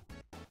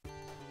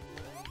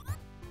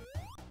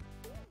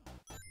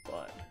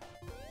 But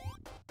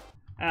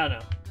I don't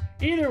know.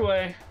 Either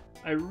way,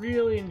 I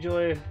really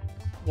enjoy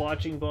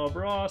watching Bob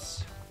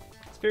Ross.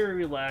 It's very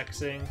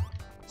relaxing.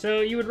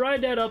 So you would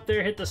ride that up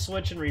there, hit the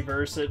switch, and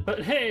reverse it.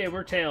 But hey,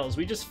 we're Tails.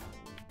 We just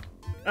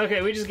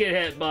get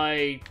hit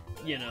by,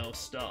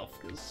 stuff,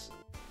 because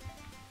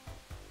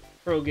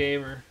pro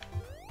gamer.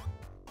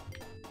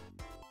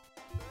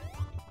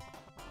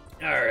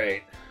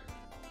 Alright.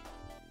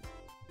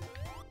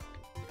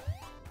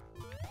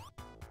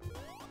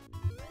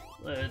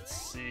 Let's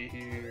see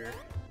here.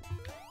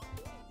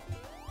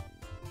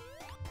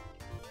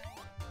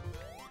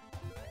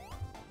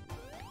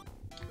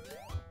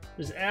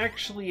 There's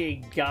actually a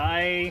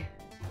guy,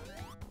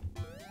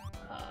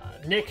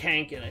 Nick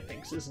Hankin, I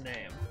think is his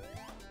name,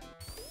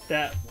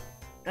 that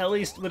at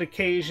least would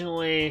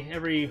occasionally,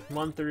 every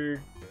month or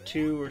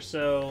two or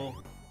so,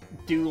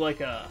 do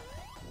like a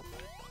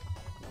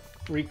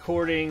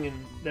recording,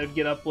 and that would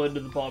get uploaded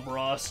to the Bob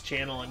Ross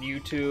channel on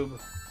YouTube,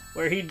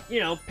 where he'd,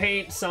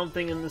 paint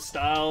something in the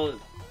style,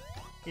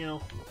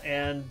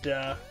 and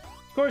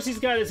of course he's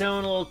got his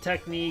own little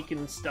technique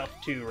and stuff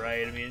too,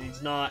 right? I mean,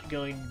 he's not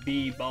going to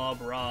be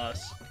Bob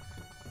Ross,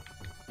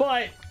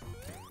 but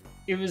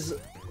it was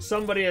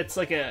somebody that's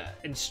like a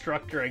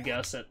instructor, I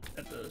guess, at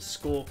the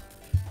school.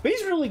 But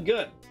he's really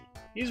good.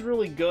 He's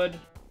really good.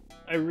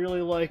 I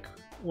really like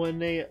when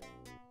he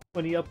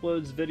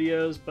uploads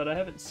videos, but I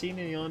haven't seen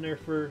any on there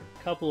for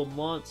a couple of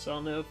months. I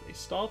don't know if they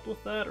stopped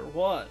with that or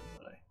what,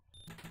 but I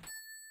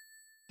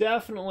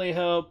definitely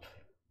hope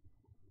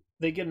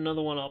they get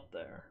another one up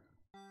there.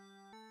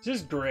 It's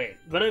just great.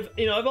 But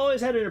I've always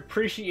had an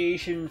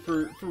appreciation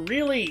for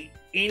really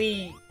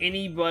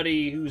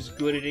anybody who's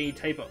good at any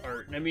type of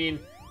art. And I mean,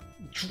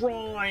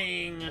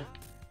 drawing,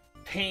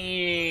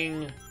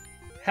 painting,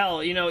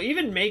 hell,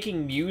 even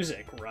making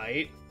music,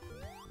 right?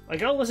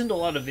 Like, I'll listen to a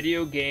lot of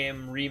video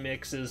game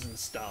remixes and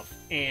stuff,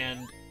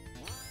 and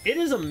it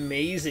is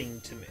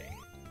amazing to me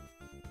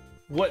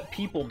what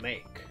people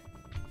make.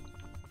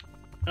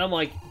 And I'm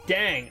like,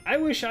 dang, I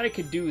wish I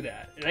could do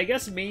that. And I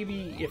guess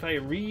maybe if I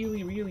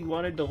really, really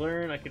wanted to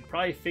learn, I could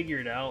probably figure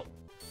it out.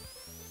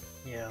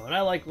 And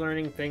I like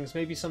learning things.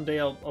 Maybe someday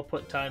I'll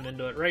put time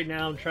into it. Right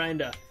now, I'm trying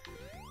to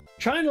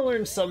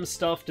learn some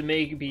stuff to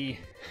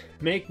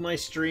make my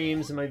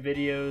streams and my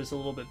videos a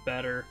little bit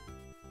better.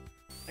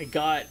 I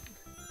got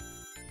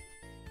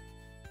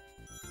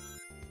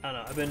I don't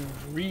know, I've been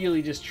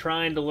really just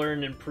trying to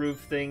learn and improve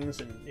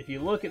things, and if you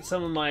look at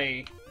some of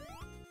my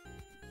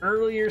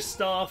earlier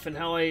stuff and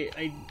how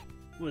I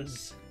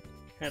was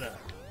kind of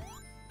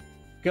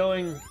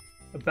going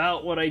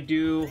about what I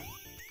do,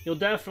 you'll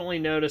definitely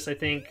notice, I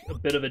think, a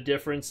bit of a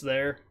difference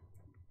there.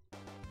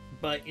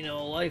 But, you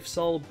know, life's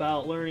all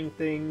about learning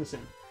things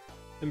and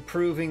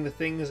improving the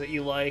things that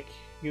you like,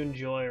 you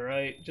enjoy,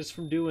 right? Just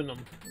from doing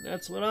them.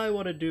 That's what I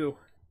want to do.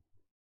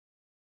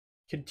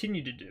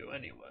 Continue to do,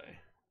 anyway.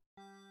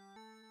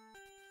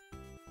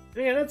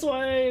 Yeah, that's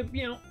why I,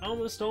 you know,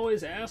 almost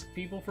always ask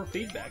people for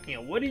feedback. You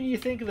know, what did you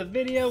think of the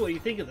video? What do you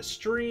think of the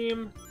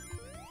stream?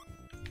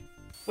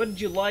 What did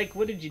you like?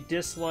 What did you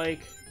dislike?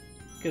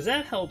 Because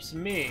that helps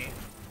me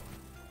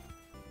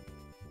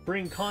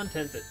bring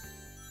content that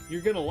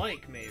you're gonna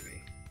like,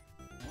 maybe.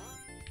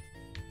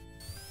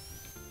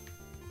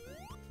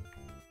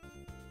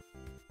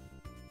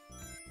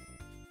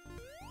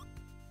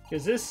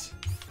 Because this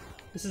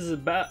is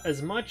about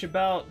as much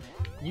about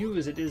you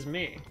as it is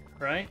me,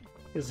 right?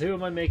 Because who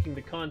am I making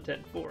the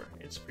content for?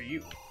 It's for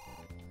you.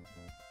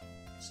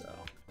 So,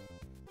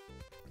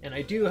 and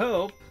I do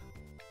hope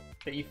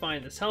that you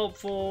find this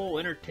helpful,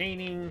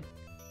 entertaining,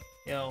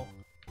 you know,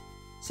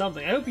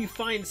 something. I hope you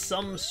find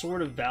some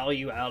sort of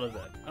value out of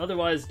it.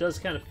 Otherwise, it does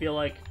kind of feel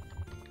like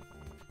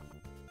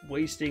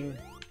wasting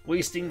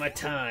my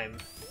time.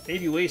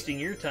 Maybe wasting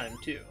your time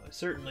too. I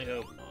certainly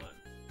hope not.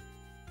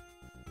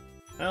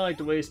 I don't like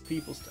to waste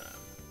people's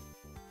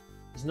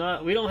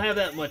time. We don't have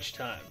that much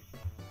time.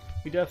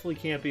 We definitely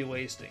can't be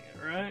wasting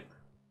it, right?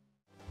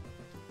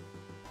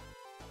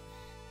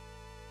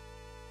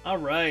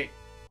 Alright.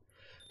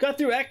 Got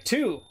through Act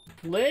 2.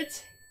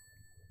 Let's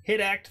hit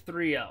Act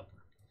 3 up.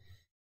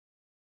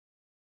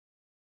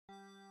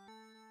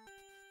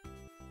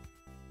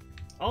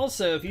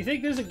 Also, if you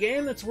think there's a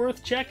game that's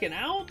worth checking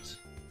out,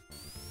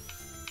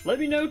 let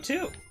me know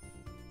too.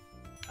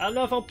 I don't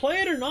know if I'll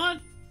play it or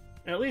not,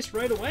 at least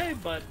right away,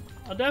 but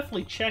I'll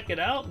definitely check it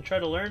out and try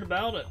to learn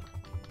about it.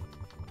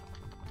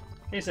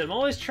 Like I said, I'm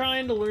always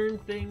trying to learn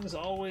things,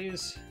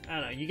 always, I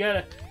don't know, you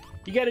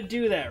gotta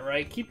do that,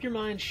 right? Keep your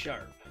mind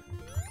sharp.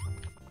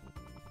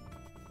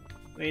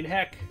 I mean,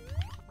 heck,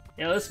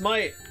 you know, this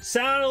might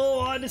sound a little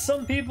odd to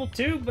some people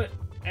too, but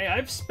hey,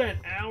 I've spent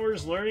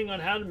hours learning on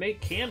how to make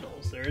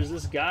candles. There's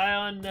this guy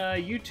on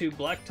YouTube,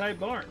 Black Tie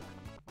Barn.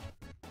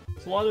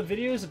 There's a lot of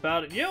videos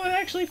about it. You know, I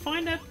actually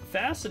find that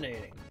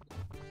fascinating.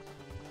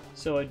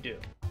 So I do.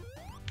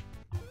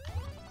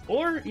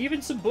 Or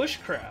even some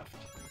bushcraft.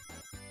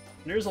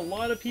 There's a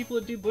lot of people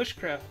that do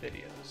bushcraft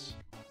videos.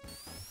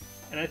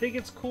 And I think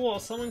it's cool how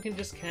someone can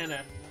just kind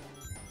of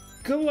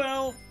go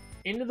out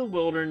into the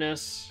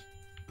wilderness,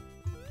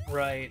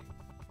 right,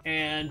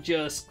 and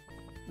just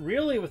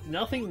really with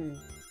nothing,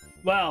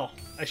 well,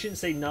 I shouldn't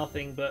say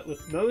nothing, but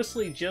with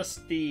mostly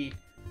just the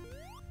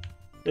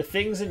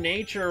things in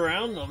nature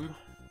around them,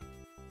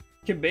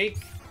 can make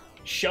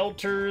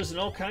shelters and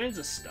all kinds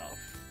of stuff.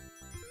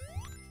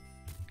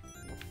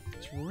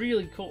 It's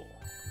really cool.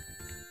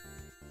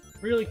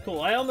 Really cool.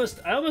 I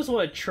almost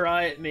want to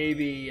try it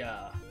maybe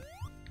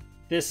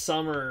this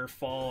summer or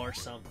fall or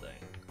something.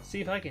 See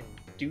if I can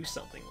do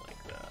something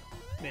like that.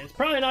 I mean, it's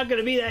probably not going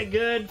to be that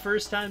good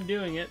first time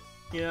doing it,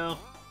 you know.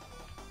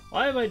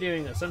 Why am I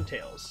doing this? I'm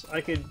Tails. I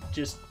could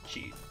just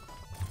cheat.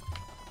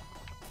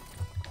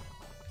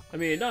 I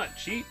mean, not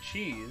cheat,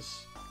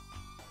 cheese.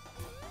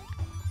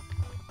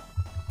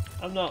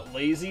 I'm not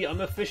lazy,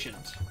 I'm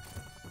efficient.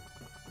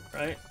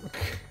 Right?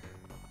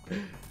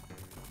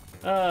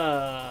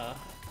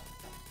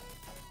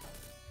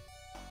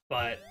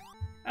 But,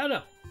 I don't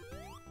know.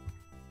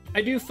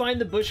 I do find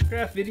the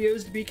bushcraft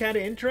videos to be kind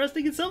of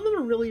interesting, and some of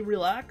them are really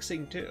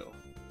relaxing, too.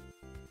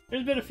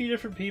 There's been a few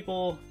different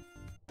people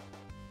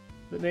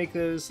that make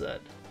those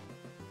that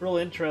real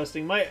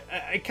interesting.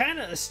 I kind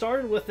of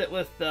started with it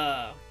with,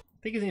 I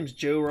think his name's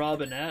Joe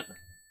Robinette.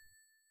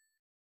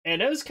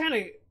 And it was kind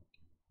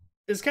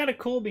of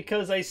cool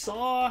because I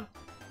saw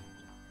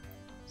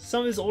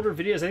some of his older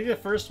videos. I think the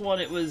first one,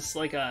 it was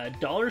like a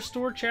dollar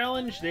store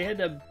challenge. They had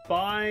to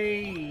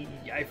buy,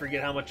 I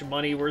forget how much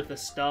money worth of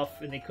stuff,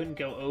 and they couldn't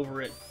go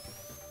over it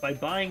by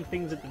buying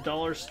things at the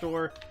dollar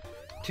store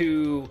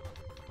to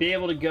be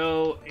able to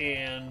go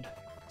and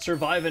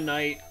survive a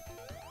night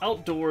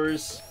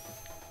outdoors,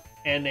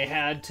 and they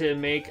had to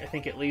make, I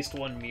think, at least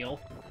one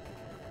meal.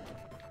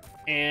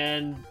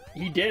 And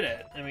he did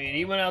it. I mean,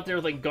 he went out there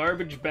with like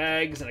garbage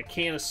bags and a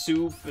can of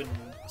soup and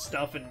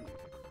stuff, and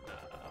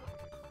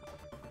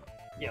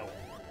you know,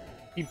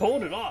 he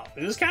pulled it off.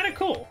 It was kind of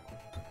cool.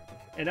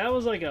 And that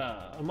was like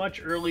a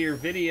much earlier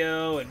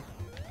video, and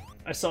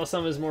I saw some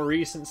of his more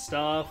recent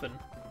stuff, and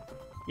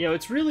you know,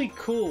 it's really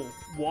cool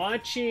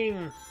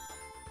watching.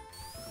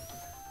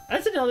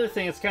 That's another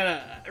thing that's kind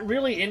of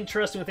really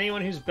interesting with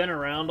anyone who's been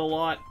around a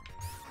lot,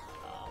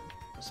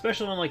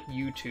 especially on like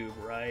YouTube,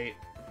 right?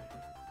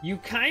 You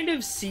kind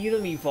of see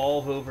them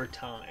evolve over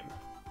time.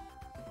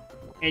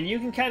 And you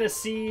can kind of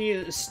see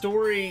the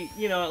story,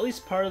 you know, at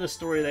least part of the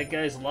story of that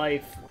guy's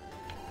life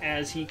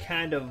as he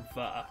kind of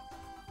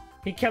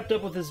he kept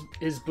up with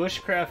his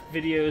bushcraft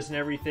videos and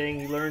everything.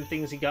 He learned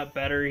things, he got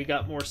better, he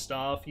got more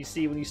stuff. You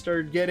see, when he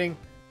started getting,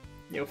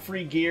 you know,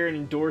 free gear and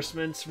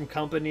endorsements from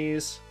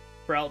companies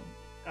for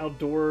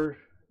outdoor,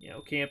 you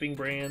know, camping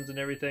brands and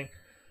everything.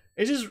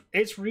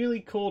 It's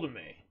really cool to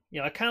me. You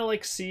know, I kind of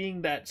like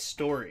seeing that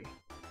story.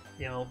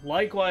 You know,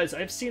 likewise,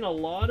 I've seen a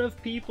lot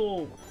of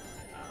people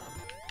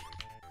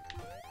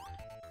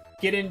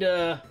get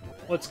into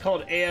what's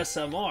called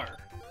ASMR.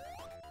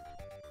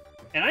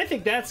 And I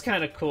think that's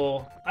kind of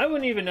cool. I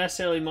wouldn't even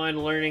necessarily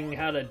mind learning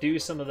how to do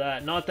some of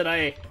that. Not that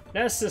I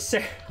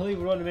necessarily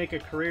would want to make a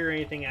career or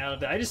anything out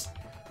of it.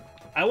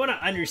 I want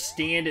to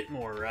understand it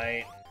more,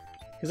 right?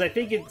 Because I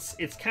think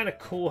it's kind of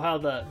cool how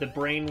the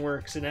brain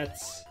works, and that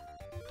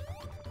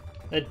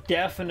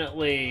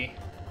definitely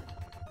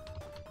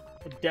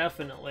I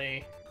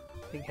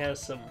think has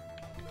some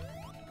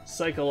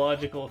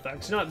psychological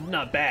effects.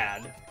 Not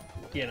bad,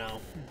 you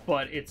know,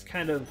 but it's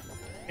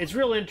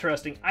real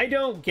interesting. I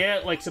don't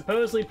get, like,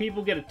 supposedly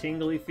people get a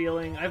tingly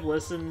feeling. I've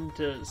listened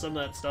to some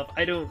of that stuff.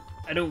 I don't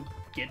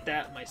get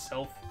that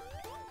myself.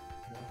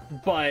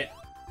 But,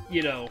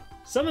 you know,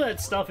 some of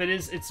that stuff,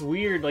 it's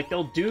weird. Like,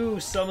 they'll do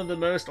some of the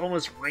most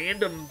almost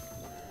random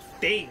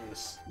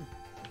things,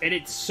 and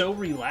it's so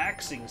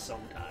relaxing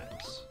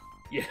sometimes.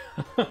 Yeah.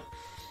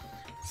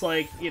 It's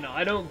like, you know,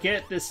 I don't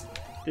get this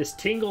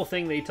tingle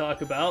thing they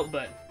talk about,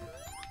 but,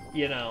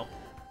 you know,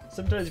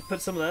 sometimes you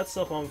put some of that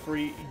stuff on before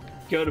you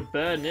go to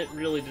bed, and it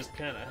really just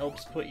kind of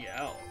helps put you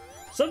out.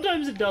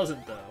 Sometimes it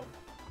doesn't, though.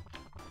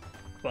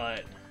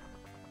 But,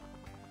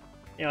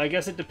 you know, I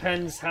guess it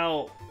depends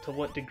to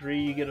what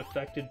degree you get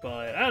affected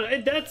by it. I don't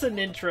know, that's an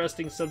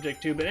interesting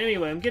subject too. But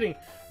anyway, I'm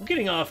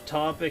getting off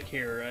topic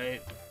here,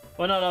 right?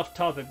 Well, not off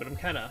topic, but I'm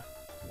kind of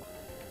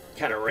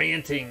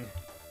ranting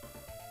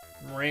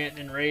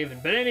and raving.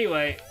 But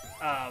anyway,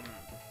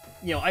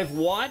 you know, I've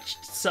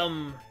watched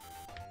some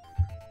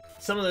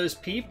of those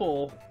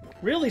people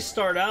really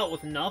start out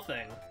with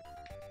nothing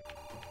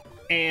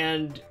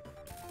and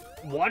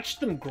watched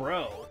them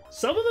grow.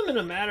 Some of them in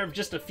a matter of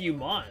just a few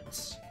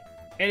months.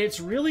 And it's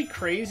really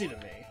crazy to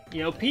me.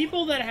 You know,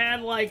 people that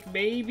had like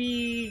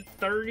maybe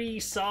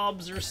 30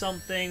 subs or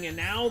something, and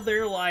now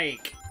they're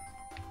like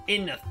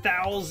in the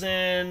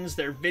thousands.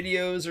 Their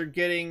videos are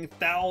getting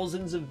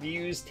thousands of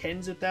views,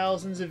 tens of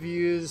thousands of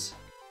views.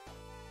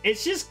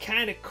 It's just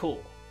kind of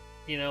cool.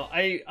 You know,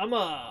 I'm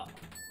a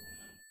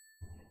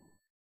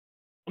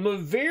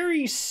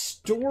very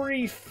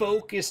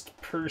story-focused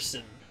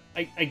person,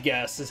 I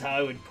guess is how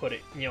I would put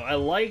it. You know, I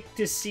like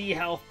to see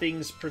how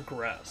things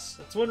progress.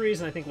 That's one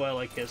reason I think why I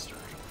like history.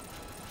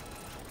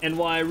 And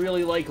why I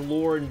really like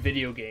lore in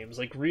video games,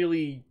 like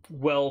really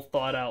well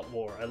thought out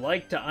lore. I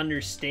like to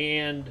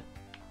understand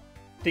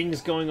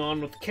things going on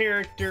with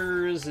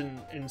characters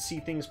and see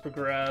things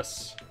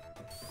progress.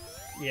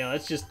 You know,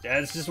 that's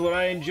just what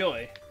I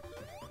enjoy.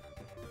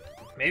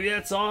 Maybe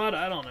that's odd,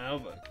 I don't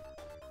know, but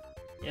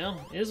you know,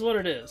 it is what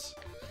it is.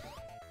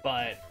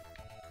 But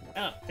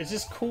yeah, it's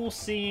just cool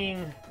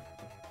seeing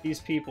these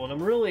people, and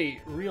I'm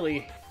really,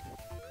 really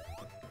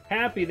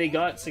happy they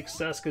got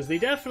success, because they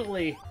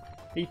definitely,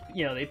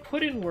 you know, they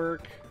put in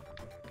work.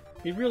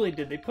 They really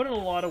did. They put in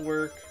a lot of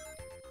work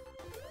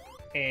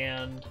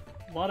and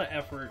a lot of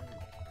effort.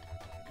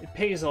 It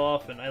pays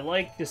off, and I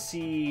like to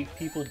see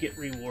people get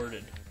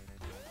rewarded.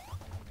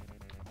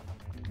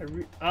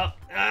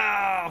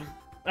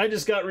 I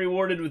just got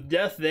rewarded with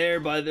death there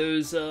by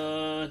those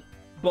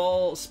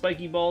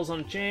spiky balls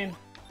on a chain.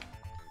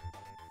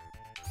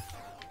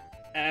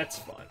 That's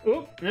fine.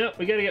 Oop, no,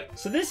 we gotta go.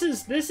 So this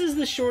is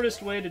the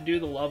shortest way to do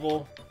the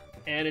level,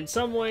 and in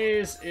some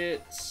ways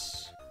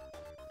it's,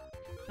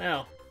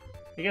 well,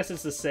 I guess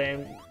it's the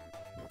same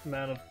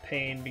amount of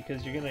pain,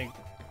 because you're gonna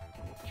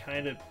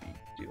kind of be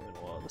doing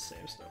a lot of the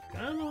same stuff.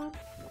 Come on.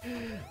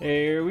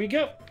 There we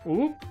go.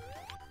 Oop.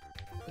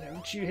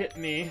 Don't you hit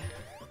me.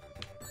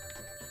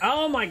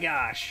 Oh my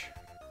gosh.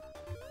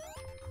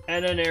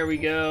 And then there we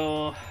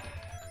go.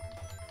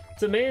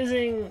 It's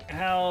amazing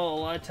how a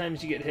lot of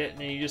times you get hit and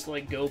then you just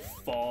like go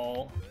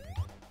fall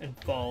and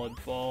fall and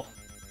fall.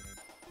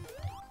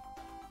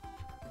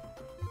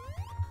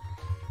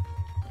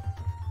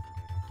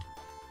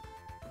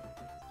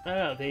 I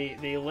don't know,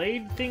 they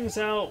laid things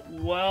out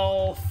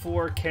well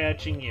for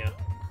catching you.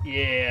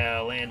 Yeah,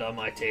 land on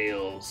my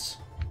tails.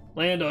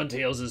 Land on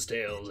Tails'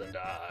 tails and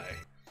die.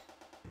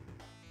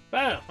 But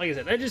I don't know, like I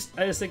said, I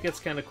just think it's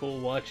kind of cool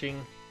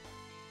watching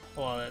a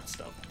lot of that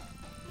stuff.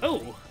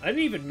 Oh, I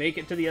didn't even make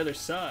it to the other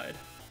side.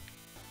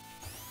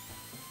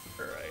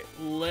 Alright,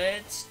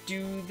 let's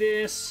do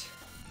this.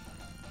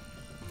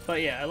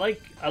 But yeah,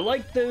 I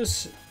like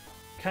those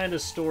kind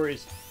of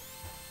stories.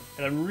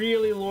 And I'm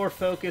really lore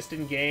focused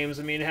in games.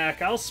 I mean,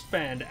 heck, I'll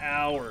spend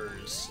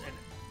hours and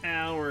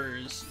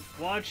hours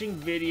watching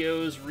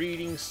videos,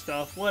 reading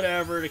stuff,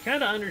 whatever, to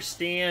kind of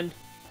understand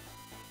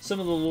some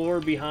of the lore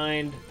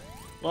behind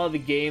a lot of the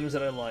games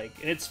that I like.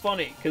 And it's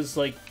funny, because,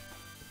 like,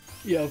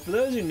 you know, for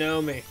those who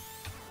know me,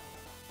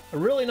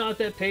 I'm really not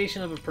that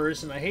patient of a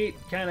person. I hate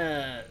kind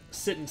of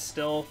sitting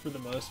still for the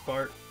most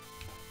part.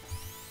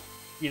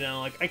 You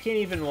know, like, I can't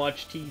even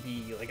watch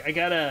TV. Like,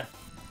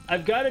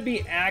 I've gotta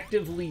be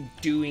actively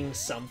doing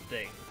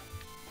something,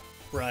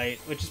 right?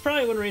 Which is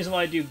probably one reason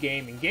why I do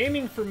gaming.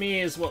 Gaming for me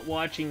is what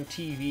watching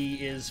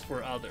TV is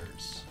for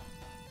others,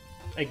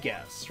 I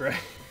guess, right?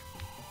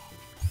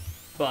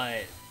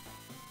 But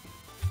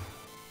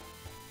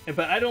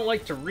I don't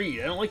like to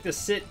read. I don't like to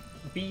sit,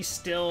 be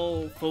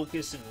still,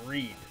 focus, and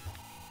read,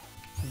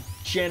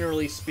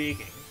 generally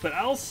speaking. But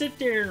I'll sit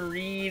there and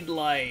read,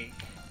 like,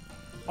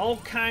 all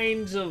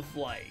kinds of,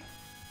 like,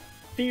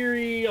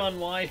 theory on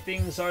why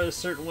things are the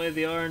certain way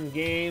they are in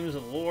games,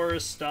 and lore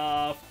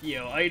stuff, you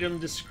know, item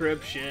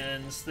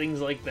descriptions, things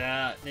like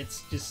that. And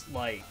it's just,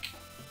 like...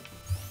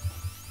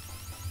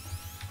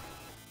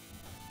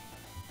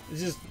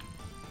 It's just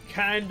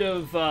kind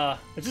of,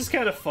 it's just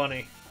kind of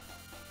funny.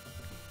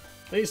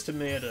 At least to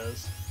me it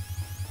is.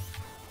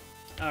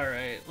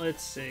 Alright,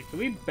 let's see. Can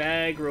we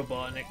bag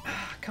Robotnik?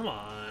 Ah, come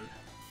on.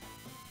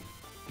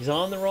 He's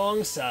on the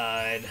wrong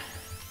side.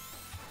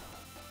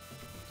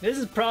 This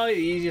is probably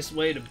the easiest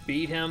way to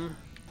beat him.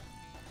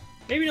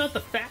 Maybe not the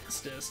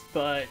fastest,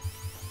 but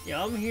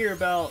yeah, I'm here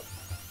about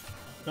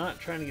not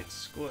trying to get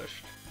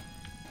squished.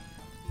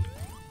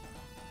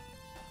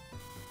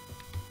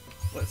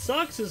 What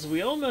sucks is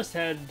we almost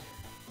had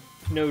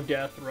no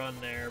death run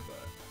there, but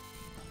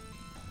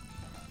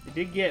it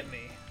did get me.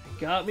 It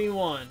got me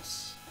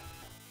once.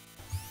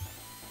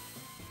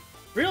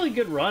 Really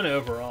good run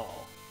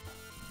overall.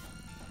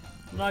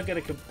 I'm not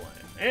gonna complain.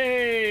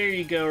 There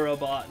you go,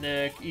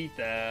 Robotnik. Eat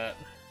that.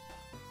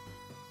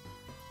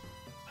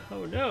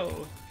 Oh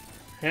no.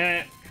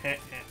 And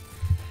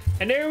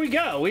there we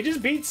go. We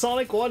just beat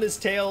Sonic 1 as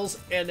Tails,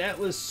 and that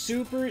was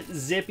super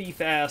zippy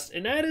fast.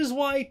 And that is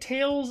why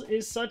Tails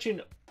is such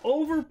an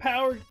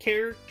overpowered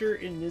character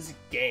in this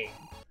game.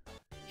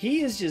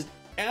 He is just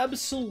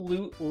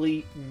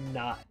absolutely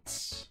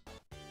nuts.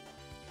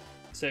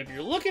 So if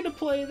you're looking to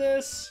play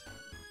this,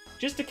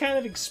 just to kind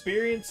of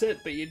experience it,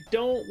 but you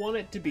don't want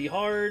it to be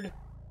hard,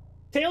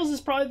 Tails is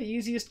probably the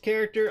easiest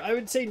character. I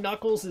would say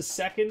Knuckles is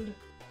second.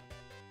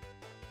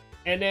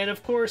 And then,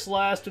 of course,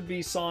 last would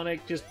be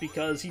Sonic, just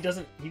because he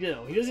doesn't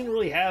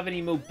really have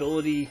any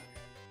mobility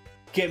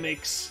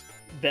gimmicks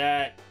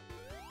that,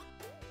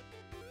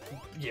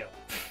 you know,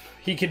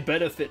 he could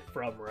benefit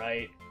from,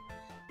 right?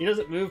 He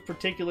doesn't move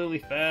particularly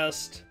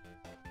fast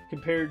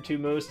compared to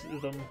most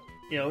of them.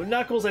 You know,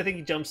 Knuckles, I think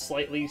he jumps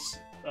slightly,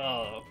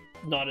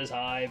 not as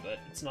high, but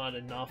it's not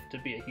enough to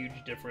be a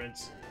huge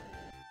difference.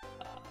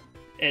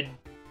 And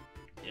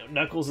you know,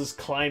 Knuckles'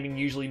 climbing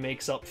usually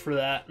makes up for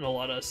that in a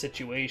lot of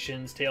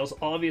situations. Tails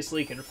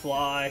obviously can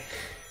fly.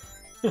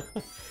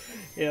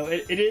 You know,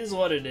 it is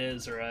what it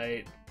is,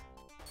 right?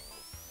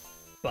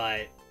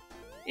 But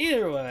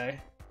either way,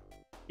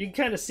 you can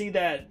kind of see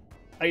that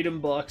item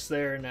box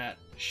there in that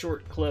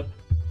short clip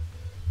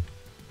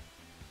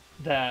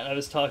that I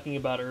was talking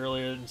about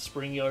earlier in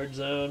Spring Yard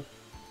Zone.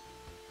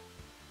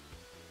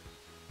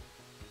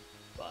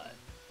 But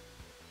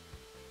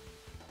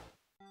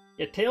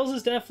yeah, Tails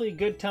is definitely a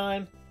good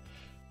time.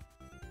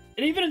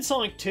 And even in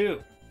Sonic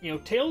 2, you know,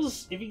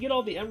 Tails, if you get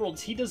all the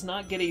emeralds, he does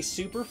not get a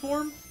super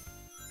form.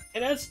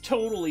 And that's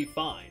totally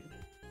fine.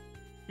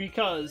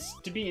 Because,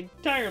 to be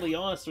entirely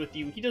honest with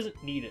you, he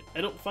doesn't need it.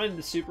 I don't find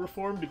the super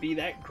form to be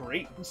that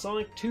great in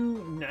Sonic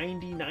 2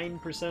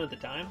 99% of the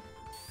time.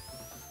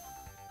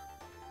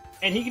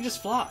 And he can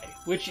just fly,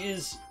 which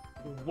is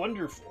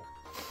wonderful.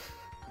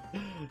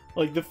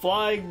 Like, the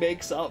flying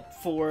makes up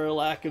for a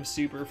lack of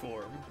super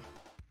form.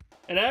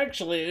 And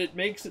actually, it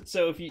makes it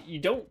so if you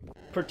don't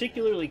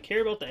particularly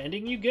care about the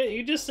ending you get,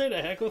 you just say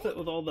to heck with it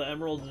with all the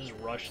emeralds and just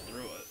rush through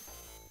it.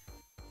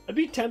 I'd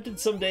be tempted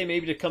someday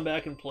maybe to come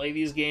back and play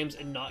these games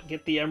and not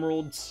get the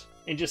emeralds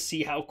and just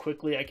see how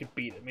quickly I could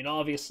beat them. I mean,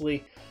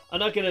 obviously, I'm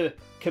not going to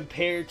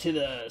compare to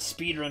the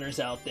speedrunners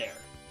out there.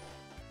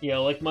 You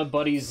know, like my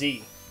buddy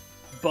Z.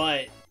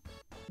 But,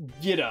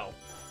 you know,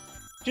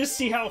 just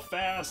see how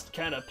fast,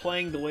 kind of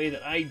playing the way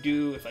that I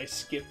do if I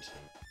skipped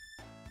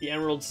the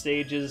emerald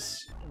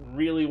stages and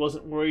really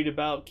wasn't worried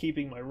about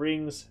keeping my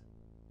rings,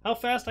 how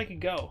fast I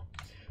could go.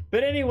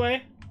 But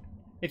anyway,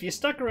 if you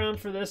stuck around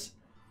for this,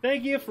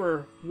 thank you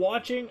for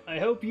watching. I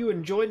hope you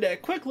enjoyed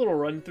that quick little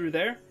run through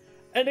there.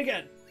 And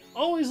again,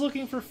 always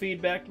looking for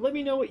feedback. Let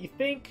me know what you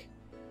think.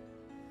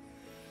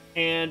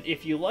 And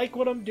if you like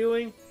what I'm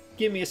doing,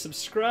 give me a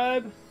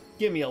subscribe,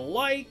 give me a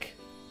like,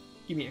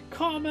 give me a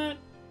comment.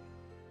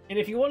 And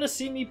if you want to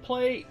see me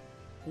play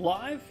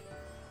live,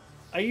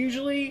 I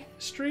usually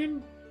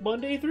stream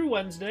Monday through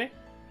Wednesday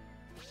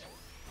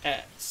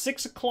at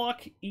 6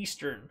 o'clock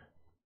Eastern.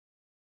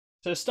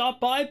 So stop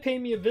by, pay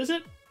me a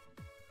visit.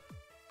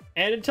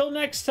 And until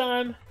next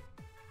time,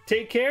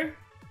 take care,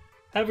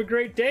 have a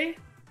great day.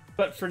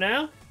 But for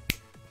now,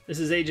 this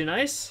is Agent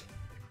Ice,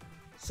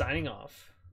 signing off.